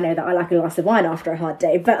drink, and I know that I like a glass of wine after a hard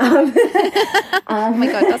day, but oh my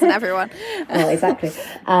God, doesn't everyone? Oh, exactly.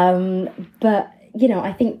 But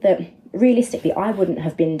I think that realistically, I wouldn't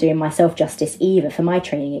have been doing myself justice either for my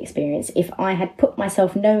training experience if I had put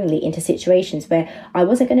myself knowingly into situations where I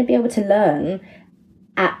wasn't going to be able to learn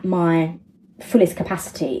at my fullest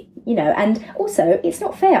capacity, and also it's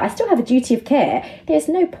not fair. I still have a duty of care. There's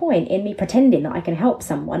no point in me pretending that I can help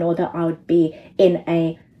someone, or that I would be in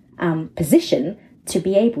a position to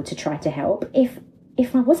be able to try to help if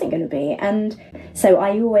I wasn't going to be. And so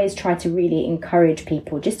I always try to really encourage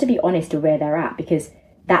people just to be honest with where they're at, because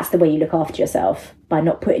that's the way you look after yourself. by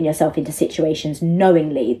not putting yourself into situations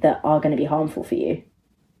knowingly that are going to be harmful for you.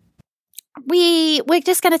 We're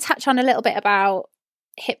just going to touch on a little bit about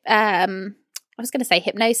I was going to say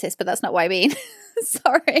hypnosis, but that's not what I mean.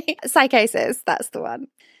 Sorry. Psychosis, that's the one.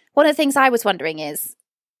 One of the things I was wondering is,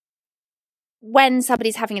 when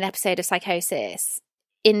somebody's having an episode of psychosis,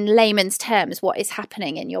 in layman's terms, what is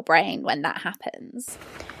happening in your brain when that happens?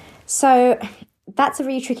 So that's a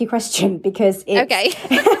really tricky question, because it's... Okay.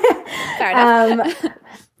 Fair enough.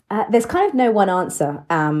 There's kind of no one answer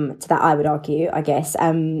to that, I would argue, I guess,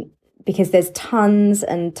 because there's tons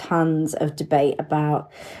and tons of debate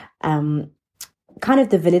about kind of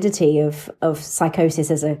the validity of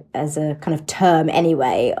psychosis as a kind of term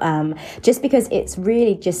anyway, just because it's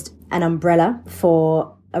really just an umbrella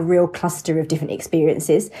for a real cluster of different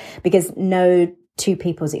experiences, because no two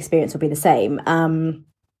people's experience will be the same.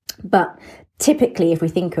 But typically, if we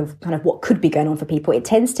think of kind of what could be going on for people, it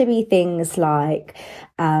tends to be things like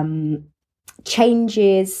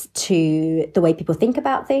changes to the way people think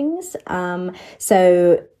about things.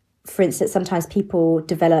 So, for instance, sometimes people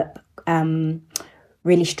develop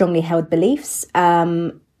really strongly held beliefs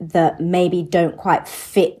that maybe don't quite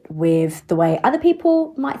fit with the way other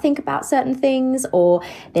people might think about certain things, or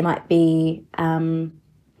they might be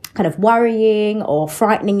kind of worrying or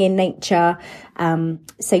frightening in nature.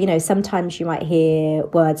 So, sometimes you might hear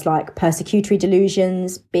words like persecutory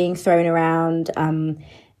delusions being thrown around,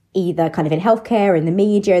 either kind of in healthcare, in the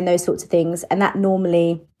media, and those sorts of things. And that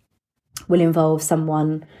normally will involve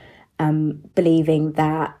someone believing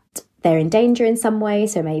that they're in danger in some way.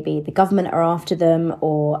 So maybe the government are after them,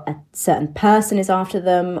 or a certain person is after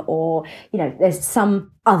them, or, there's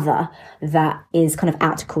some other that is kind of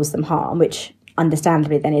out to cause them harm, which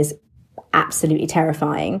understandably then is absolutely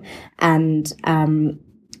terrifying. And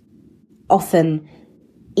often,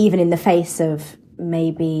 even in the face of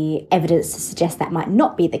maybe evidence to suggest that might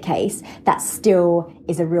not be the case, that still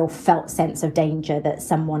is a real felt sense of danger that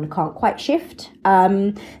someone can't quite shift.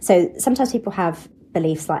 So sometimes people have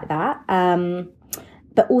beliefs like that.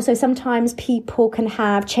 But also sometimes people can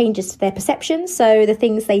have changes to their perception. So the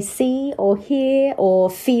things they see or hear or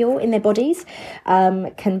feel in their bodies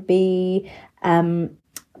can be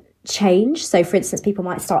changed. So for instance, people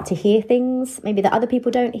might start to hear things maybe that other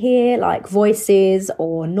people don't hear, like voices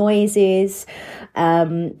or noises.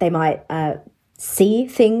 They might see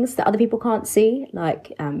things that other people can't see,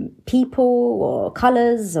 like people or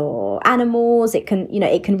colours or animals. It can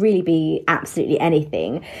really be absolutely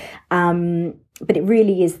anything. But it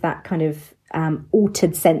really is that kind of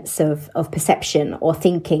altered sense of perception or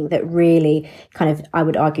thinking that really kind of, I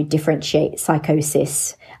would argue, differentiate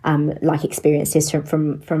psychosis like experiences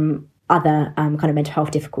from other kind of mental health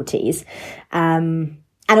difficulties.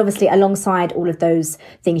 And obviously, alongside all of those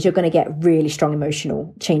things, you're going to get really strong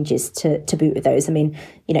emotional changes to boot with those. I mean,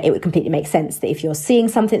 it would completely make sense that if you're seeing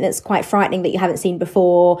something that's quite frightening that you haven't seen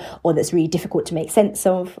before, or that's really difficult to make sense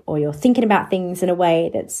of, or you're thinking about things in a way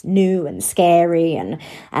that's new and scary and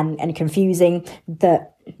confusing,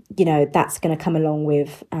 that that's going to come along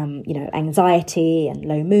with anxiety and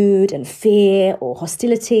low mood and fear or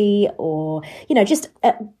hostility, or just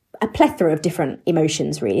a plethora of different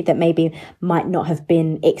emotions, really, that maybe might not have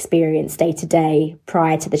been experienced day to day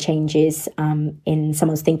prior to the changes in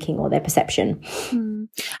someone's thinking or their perception. And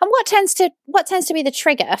what tends to be the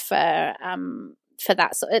trigger for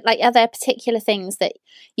that sort of, like, are there particular things that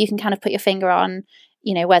you can kind of put your finger on,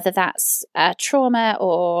 whether that's trauma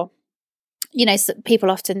or,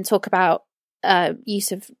 people often talk about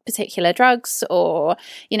use of particular drugs, or,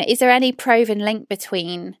 is there any proven link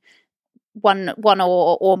between one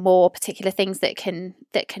or more particular things that can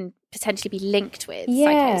potentially be linked with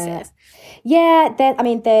psychosis?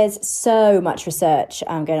 There's so much research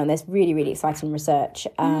going on. There's really, really exciting research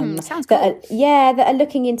sounds cool. that are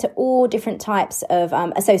looking into all different types of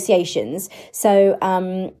associations. So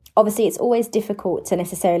obviously it's always difficult to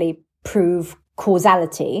necessarily prove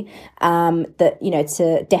causality, that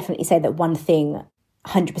to definitely say that one thing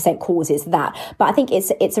 100% causes that. But I think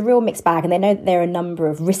it's a real mixed bag, and they know that there are a number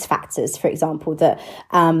of risk factors, for example, that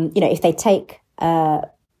if they take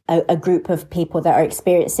a group of people that are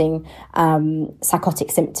experiencing psychotic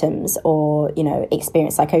symptoms or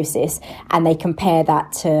experience psychosis, and they compare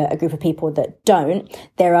that to a group of people that don't,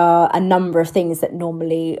 there are a number of things that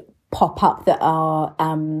normally pop up that are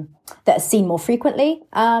seen more frequently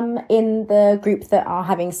in the group that are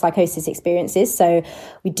having psychosis experiences. So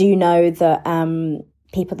we do know that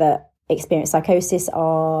people that experience psychosis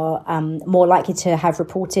are more likely to have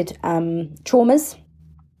reported traumas.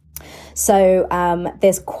 So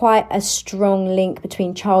there's quite a strong link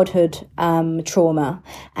between childhood trauma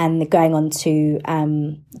and going on to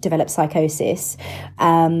develop psychosis.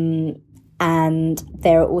 And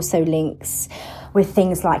there are also links with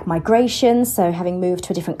things like migration, so having moved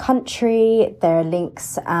to a different country. There are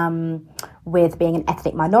links with being an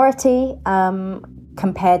ethnic minority,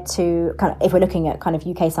 compared to, kind of, if we're looking at kind of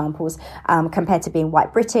UK samples, compared to being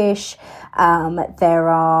white British. There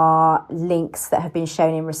are links that have been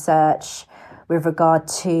shown in research with regard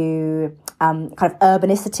to kind of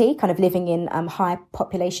urbanicity, kind of living in high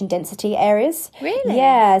population density areas. Really?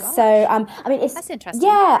 Yeah. Gosh. So I mean, that's interesting.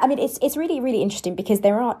 Yeah, I mean, it's really, really interesting because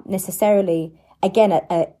there aren't necessarily, again,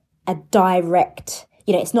 a direct.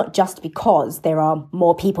 It's not just because there are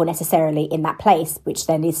more people necessarily in that place, which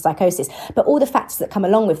then leads to psychosis, but all the factors that come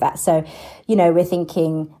along with that. So, we're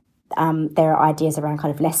thinking there are ideas around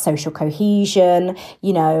kind of less social cohesion,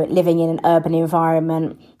 living in an urban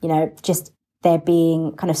environment, just there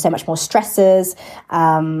being kind of so much more stressors.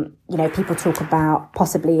 People talk about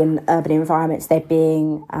possibly in urban environments there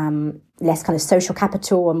being less kind of social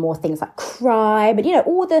capital and more things like crime, but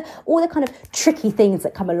all the kind of tricky things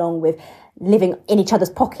that come along with living in each other's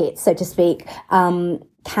pockets, so to speak,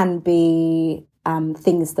 can be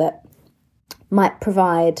things that might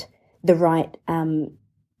provide the right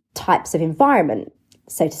types of environment,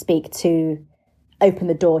 so to speak, to open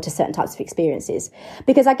the door to certain types of experiences.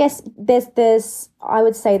 Because I guess I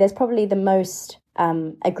would say there's probably the most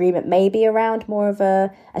agreement maybe around more of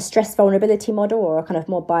a stress vulnerability model or a kind of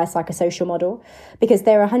more biopsychosocial model, because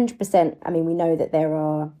there are 100%, we know that there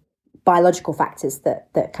are biological factors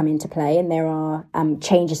that come into play, and there are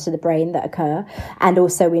changes to the brain that occur. And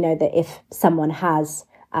also we know that if someone has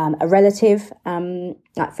a relative,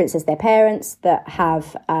 like for instance their parents, that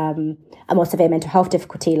have a more severe mental health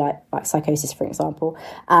difficulty, like psychosis, for example,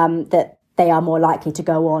 that they are more likely to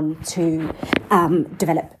go on to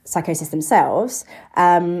develop psychosis themselves.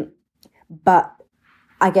 But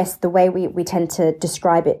I guess the way we tend to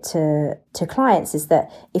describe it to clients is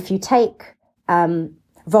that if you take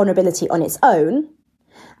vulnerability on its own,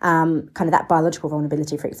 kind of that biological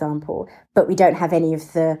vulnerability, for example, but we don't have any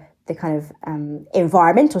of the kind of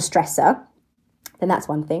environmental stressor, then that's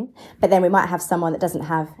one thing. But then we might have someone that doesn't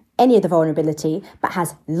have any of the vulnerability but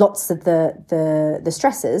has lots of the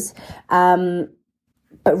stressors.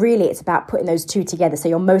 But really it's about putting those two together. So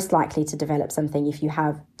you're most likely to develop something if you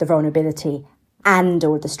have the vulnerability and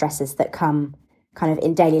all the stresses that come kind of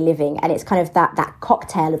in daily living. And it's kind of that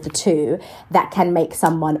cocktail of the two that can make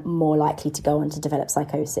someone more likely to go on to develop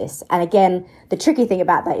psychosis. And again, the tricky thing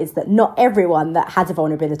about that is that not everyone that has a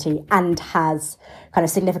vulnerability and has kind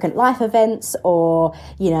of significant life events or,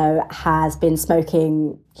 has been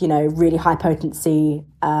smoking, really high potency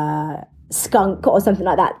skunk or something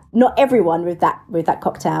like that, not everyone with that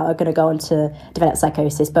cocktail are going to go on to develop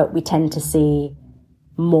psychosis, but we tend to see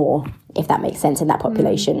more, if that makes sense, in that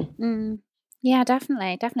population. Yeah,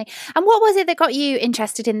 definitely. And what was it that got you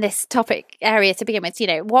interested in this topic area to begin with?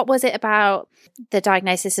 What was it about the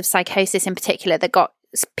diagnosis of psychosis in particular that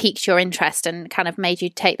piqued your interest and kind of made you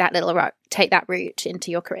take that route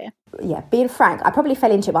into your career? Yeah, being frank, I probably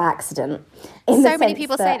fell into it by accident. So many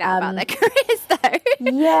people say that about their careers, though.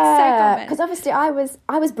 Yeah, because obviously I was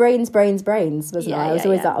brains, wasn't I?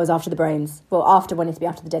 I was after the brains. Well, after wanting to be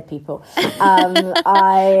after the dead people.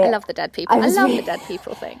 I love the dead people. I love the dead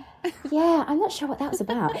people thing. Yeah, I'm not sure what that was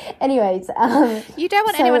about. Anyways, you don't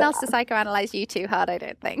want anyone else to psychoanalyze you too hard, I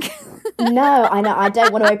don't think. No, I know. I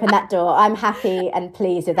don't want to open that door. I'm happy and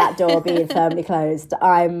pleased with that door being firmly closed.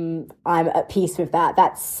 I'm at peace with that.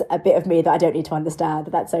 That's a bit of me that I don't need to understand.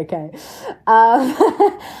 That's okay.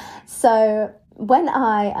 So when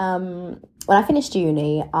I finished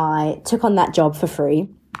uni, I took on that job for free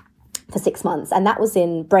for 6 months, and that was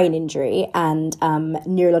in brain injury and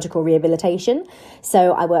neurological rehabilitation.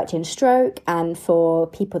 So I worked in stroke and for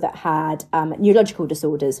people that had neurological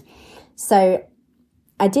disorders. So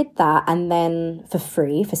I did that, and then for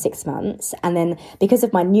free for 6 months. And then because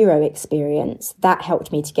of my neuro experience, that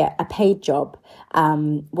helped me to get a paid job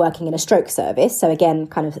working in a stroke service. So again,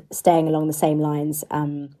 kind of staying along the same lines,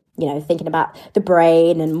 thinking about the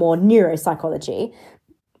brain and more neuropsychology.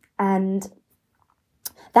 And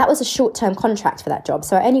that was a short-term contract for that job.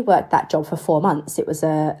 So I only worked that job for 4 months. It was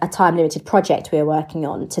a time-limited project we were working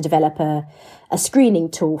on to develop a screening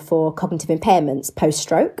tool for cognitive impairments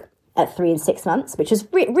post-stroke at 3 and 6 months, which was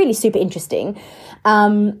really super interesting.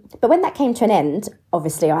 But when that came to an end,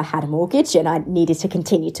 obviously I had a mortgage and I needed to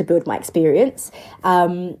continue to build my experience.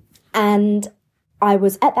 And I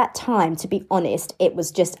was at that time, to be honest, it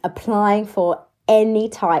was just applying for any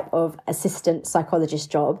type of assistant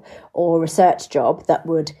psychologist job or research job that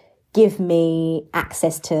would give me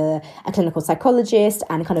access to a clinical psychologist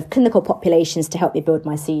and kind of clinical populations to help me build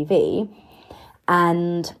my CV.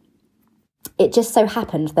 And it just so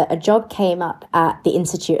happened that a job came up at the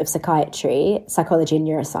Institute of Psychiatry, Psychology and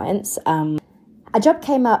Neuroscience. A job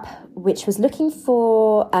came up which was looking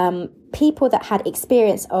for people that had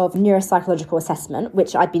experience of neuropsychological assessment,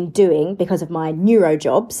 which I'd been doing because of my neuro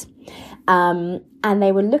jobs. And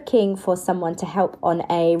they were looking for someone to help on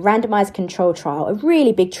a randomized control trial, a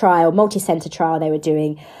really big trial, multi-center trial they were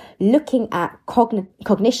doing, looking at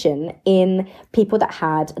cognition in people that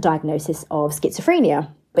had a diagnosis of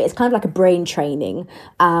schizophrenia. But it's kind of like a brain training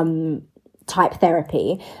type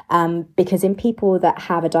therapy, because in people that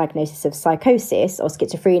have a diagnosis of psychosis or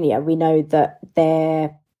schizophrenia, we know that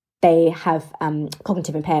they have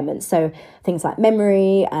cognitive impairments. So things like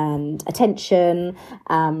memory and attention,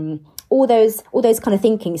 all those kind of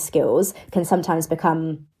thinking skills can sometimes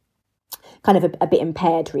become kind of a bit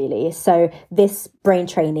impaired, really. So this brain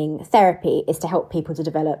training therapy is to help people to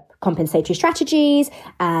develop compensatory strategies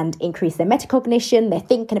and increase their metacognition. They're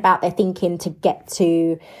thinking about their thinking to get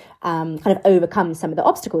to kind of overcome some of the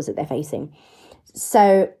obstacles that they're facing.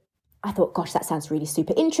 So I thought, gosh, that sounds really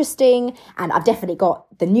super interesting. And I've definitely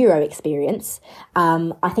got the neuro experience.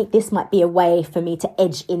 I think this might be a way for me to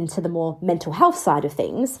edge into the more mental health side of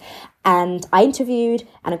things. And I interviewed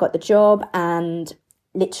and I got the job. And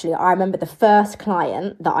literally, I remember the first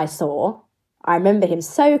client that I saw. I remember him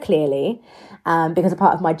so clearly because a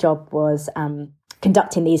part of my job was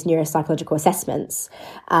conducting these neuropsychological assessments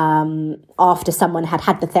after someone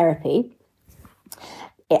had the therapy.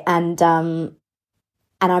 And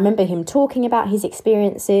I remember him talking about his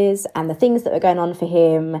experiences and the things that were going on for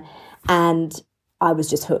him. And I was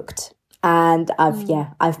just hooked. And I've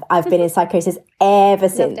been in psychosis ever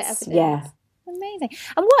since. Yeah. Amazing.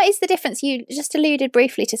 And what is the difference? You just alluded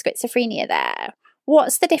briefly to schizophrenia there.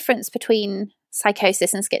 What's the difference between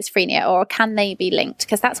psychosis and schizophrenia, or can they be linked?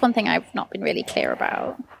 Because that's one thing I've not been really clear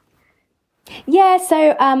about. Yeah,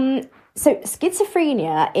 so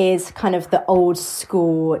schizophrenia is kind of the old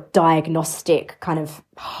school diagnostic kind of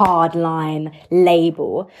hardline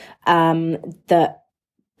label that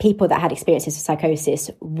people that had experiences of psychosis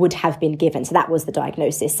would have been given. So that was the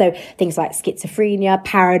diagnosis. So things like schizophrenia,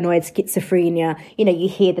 paranoid schizophrenia, you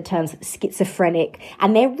hear the terms schizophrenic,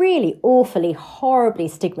 and they're really awfully, horribly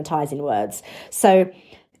stigmatizing words. So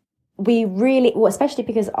we really, especially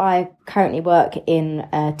because I currently work in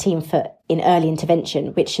a team in early intervention,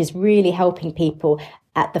 which is really helping people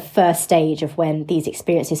at the first stage of when these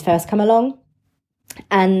experiences first come along.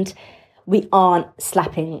 And we aren't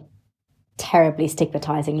slapping terribly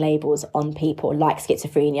stigmatizing labels on people like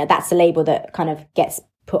schizophrenia. That's the label that kind of gets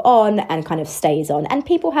put on and kind of stays on. And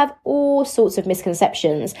people have all sorts of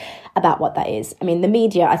misconceptions about what that is. I mean, the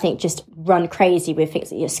media, I think, just run crazy with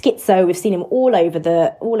things. Schizo, we've seen him all over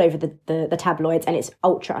the tabloids, and it's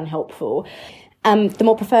ultra unhelpful. The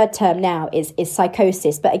more preferred term now is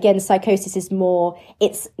psychosis. But again, psychosis is more,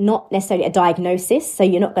 it's not necessarily a diagnosis. So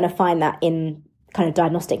you're not going to find that in kind of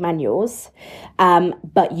diagnostic manuals.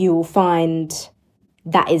 But you'll find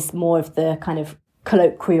that is more of the kind of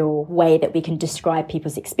colloquial way that we can describe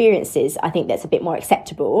people's experiences. I think that's a bit more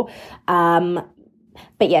acceptable.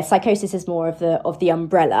 But yeah, psychosis is more of the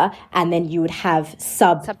umbrella, and then you would have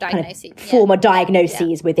sub-diagnoses, kind of form or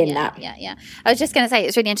diagnoses within that. Yeah. I was just going to say,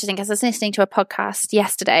 it's really interesting because I was listening to a podcast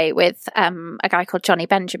yesterday with a guy called Johnny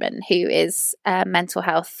Benjamin, who is a mental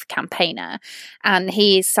health campaigner, and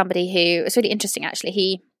he's somebody who, it's really interesting actually.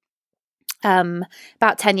 He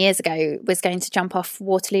about 10 years ago was going to jump off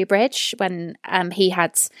Waterloo Bridge when he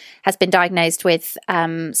has been diagnosed with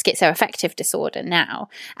schizoaffective disorder now,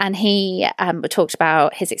 and he talked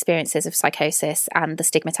about his experiences of psychosis and the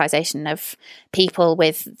stigmatization of people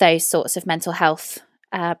with those sorts of mental health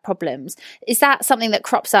problems. Is that something that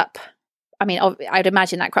crops up? I mean, I'd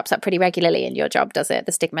imagine that crops up pretty regularly in your job, does it?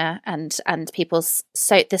 The stigma and people's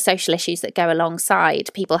the social issues that go alongside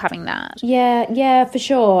people having that. Yeah, for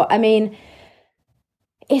sure. I mean,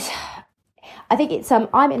 I think it's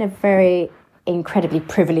I'm in a very incredibly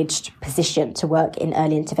privileged position to work in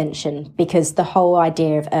early intervention, because the whole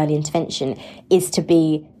idea of early intervention is to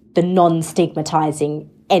be the non-stigmatizing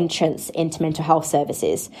entrance into mental health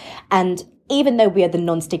services. And even though we are the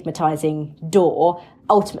non-stigmatizing door,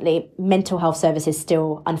 ultimately mental health services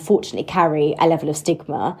still unfortunately carry a level of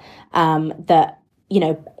stigma that,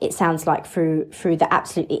 it sounds like through the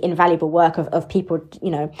absolutely invaluable work of people,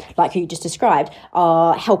 like who you just described,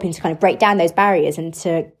 are helping to kind of break down those barriers and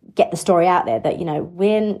to get the story out there that,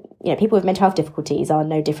 people with mental health difficulties are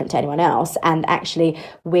no different to anyone else. And actually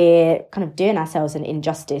we're kind of doing ourselves an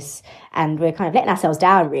injustice, and we're kind of letting ourselves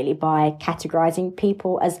down really by categorizing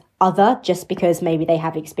people as other just because maybe they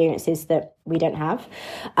have experiences that we don't have.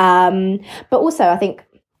 But also I think,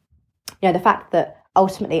 the fact that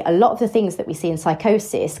ultimately a lot of the things that we see in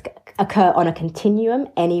psychosis occur on a continuum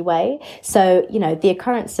anyway. So, the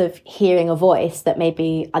occurrence of hearing a voice that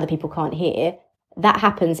maybe other people can't hear, that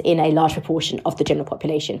happens in a large proportion of the general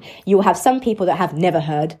population. You will have some people that have never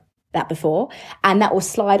heard that before, and that will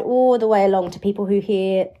slide all the way along to people who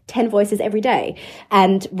hear 10 voices every day.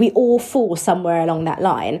 And we all fall somewhere along that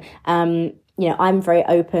line. I'm very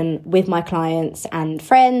open with my clients and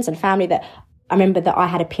friends and family that I remember that I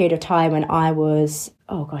had a period of time when I was,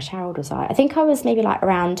 how old was I? I think I was maybe like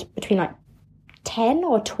around between like 10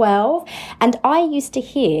 or 12. And I used to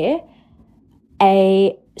hear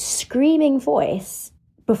a screaming voice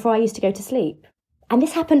before I used to go to sleep. And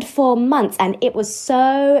this happened for months, and it was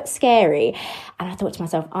so scary. And I thought to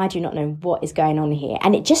myself, I do not know what is going on here.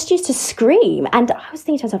 And it just used to scream. And I was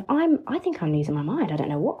thinking to myself, I think I'm losing my mind. I don't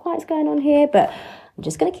know what quite is going on here, but I'm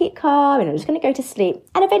just going to keep calm and I'm just going to go to sleep.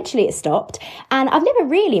 And eventually it stopped. And I've never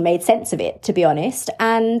really made sense of it, to be honest.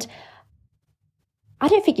 And I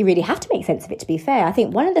don't think you really have to make sense of it, to be fair. I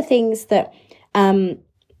think one of the things that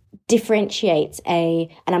differentiates and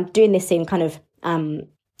I'm doing this in kind of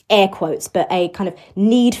air quotes, but a kind of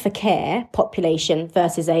need for care population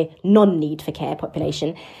versus a non-need for care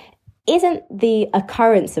population isn't the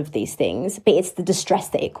occurrence of these things, but it's the distress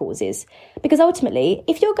that it causes. Because ultimately,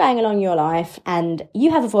 if you're going along your life and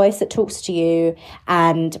you have a voice that talks to you,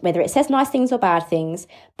 and whether it says nice things or bad things,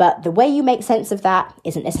 but the way you make sense of that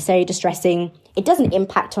isn't necessarily distressing, it doesn't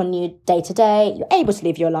impact on you day to day, you're able to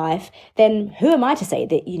live your life, then who am I to say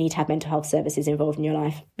that you need to have mental health services involved in your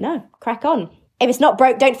life? No, crack on. If it's not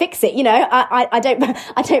broke, don't fix it. I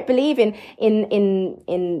don't believe in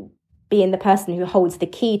being the person who holds the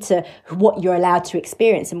key to what you're allowed to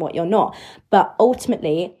experience and what you're not. But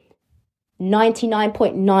ultimately,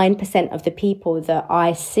 99.9% of the people that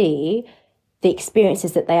I see, the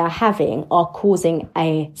experiences that they are having are causing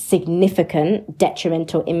a significant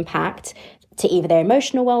detrimental impact to either their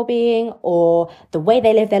emotional well-being or the way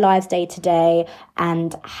they live their lives day to day,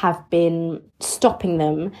 and have been stopping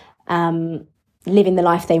them living the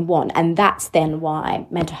life they want. And that's then why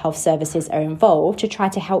mental health services are involved, to try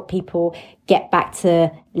to help people get back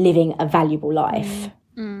to living a valuable life.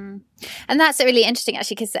 And that's really interesting,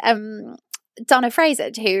 actually, because Donna Fraser,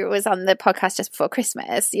 who was on the podcast just before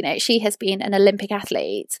Christmas, she has been an Olympic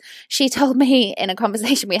athlete. She told me in a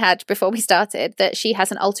conversation we had before we started that she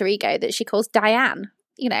has an alter ego that she calls Diane,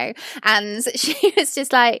 and she was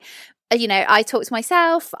just like, I talk to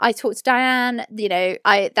myself, I talk to Diane,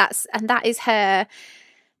 that is her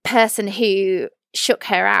person who shook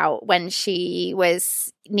her out when she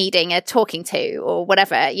was needing a talking to or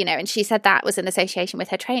whatever, and she said that was an association with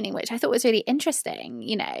her training, which I thought was really interesting,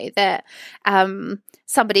 that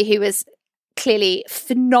somebody who was clearly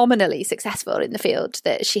phenomenally successful in the field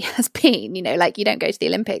that she has been, you don't go to the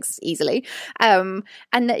Olympics easily, and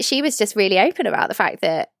that she was just really open about the fact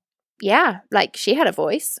that she had a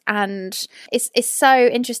voice. And it's so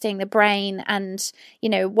interesting, the brain and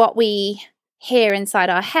what we hear inside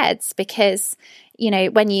our heads, because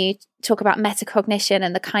when you talk about metacognition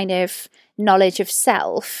and the kind of knowledge of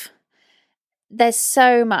self, there's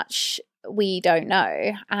so much we don't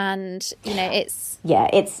know, and it's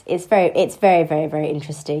very, very, very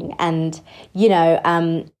interesting. And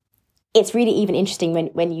it's really even interesting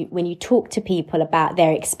when you talk to people about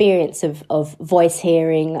their experience of voice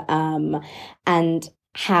hearing, and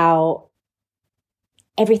how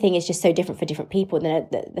everything is just so different for different people.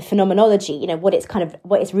 The phenomenology, what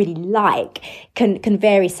it's really like can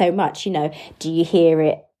vary so much. Do you hear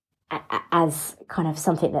it as kind of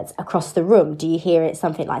something that's across the room? Do you hear it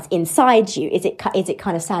something like inside you? Is it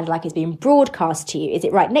kind of sound like it's being broadcast to you? Is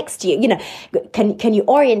it right next to you? Can you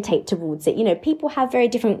orientate towards it? People have very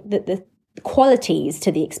different the qualities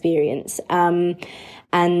to the experience, and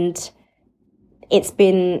it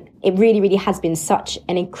really, really has been such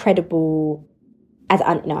an incredible, as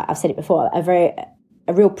I've said it before,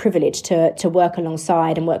 a real privilege to work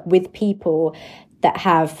alongside and work with people that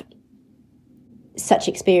have such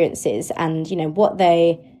experiences, and what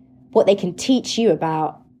they can teach you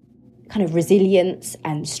about kind of resilience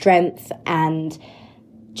and strength, and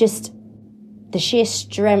just the sheer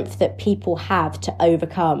strength that people have to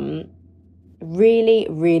overcome really,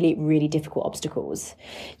 really, really difficult obstacles.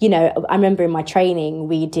 You know, I remember in my training,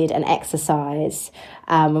 we did an exercise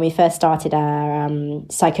when we first started our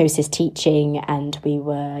psychosis teaching, and we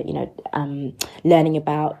were, you know, learning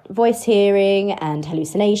about voice hearing and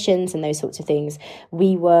hallucinations and those sorts of things.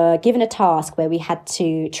 We were given a task where we had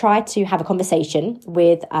to try to have a conversation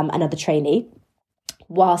with another trainee,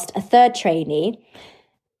 whilst a third trainee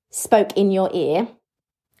spoke in your ear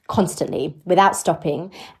constantly without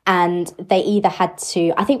stopping, and they either had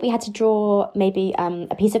to, I think we had to draw maybe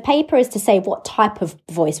a piece of paper as to say what type of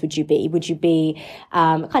voice would you be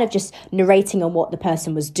kind of just narrating on what the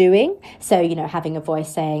person was doing. So, you know, having a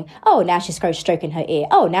voice saying, oh, now she's stroking her ear,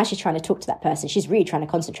 oh, now she's trying to talk to that person, she's really trying to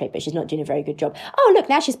concentrate but she's not doing a very good job, oh look,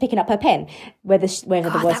 now she's picking up her pen, whether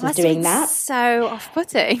the voice was doing that. So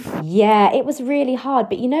off-putting. Yeah, it was really hard.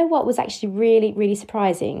 But you know what was actually really, really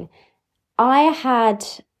surprising? I had,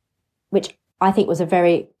 which I think was a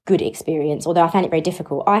very good experience, although I found it very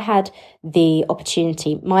difficult. I had the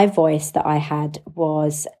opportunity, my voice that I had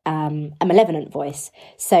was a malevolent voice.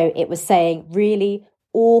 So it was saying really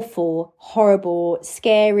awful, horrible,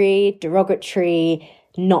 scary, derogatory,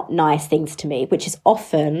 not nice things to me, which is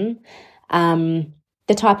often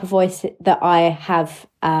the type of voice that I have,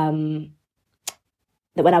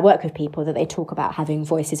 that when I work with people, that they talk about having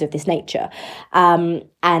voices of this nature.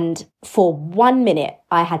 And for 1 minute,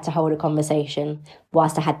 I had to hold a conversation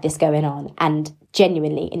whilst I had this going on. And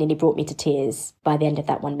genuinely, it nearly brought me to tears by the end of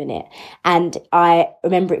that 1 minute. And I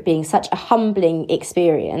remember it being such a humbling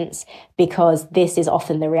experience, because this is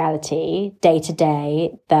often the reality day to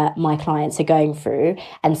day that my clients are going through.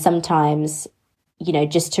 And sometimes, you know,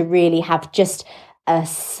 just to really have just a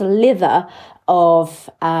slither of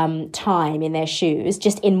time in their shoes,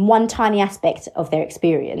 just in one tiny aspect of their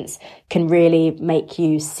experience, can really make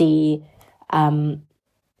you see kind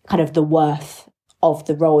of the worth of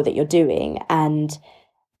the role that you're doing, and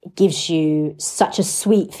gives you such a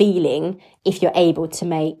sweet feeling if you're able to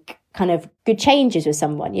make kind of good changes with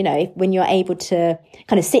someone. You know, when you're able to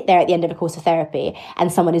kind of sit there at the end of a course of therapy and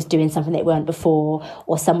someone is doing something they weren't before,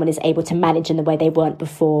 or someone is able to manage in the way they weren't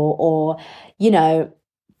before, or, you know,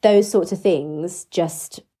 those sorts of things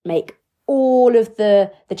just make all of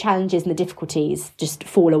the challenges and the difficulties just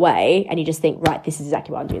fall away, and you just think, right, this is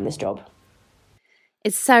exactly what I'm doing this job.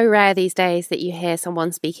 It's so rare these days that you hear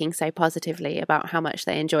someone speaking so positively about how much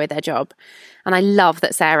they enjoy their job. And I love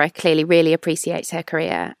that Sarah clearly really appreciates her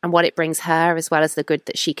career and what it brings her, as well as the good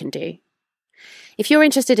that she can do. If you're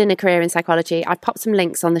interested in a career in psychology, I've popped some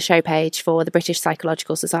links on the show page for the British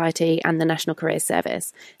Psychological Society and the National Careers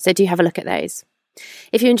Service, so do have a look at those.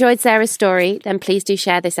 If you enjoyed Sarah's story, then please do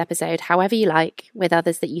share this episode however you like with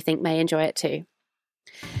others that you think may enjoy it too.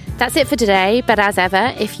 That's it for today, but as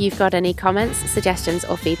ever, if you've got any comments, suggestions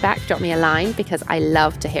or feedback, drop me a line, because I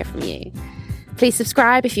love to hear from you. Please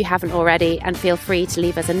subscribe if you haven't already, and feel free to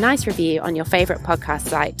leave us a nice review on your favourite podcast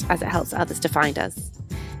site, as it helps others to find us.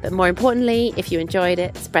 But more importantly, if you enjoyed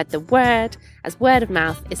it, spread the word, as word of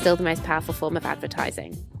mouth is still the most powerful form of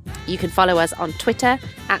advertising. You can follow us on Twitter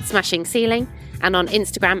 @SmashingCeiling and on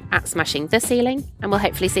Instagram @SmashingTheCeiling, and we'll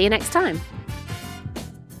hopefully see you next time.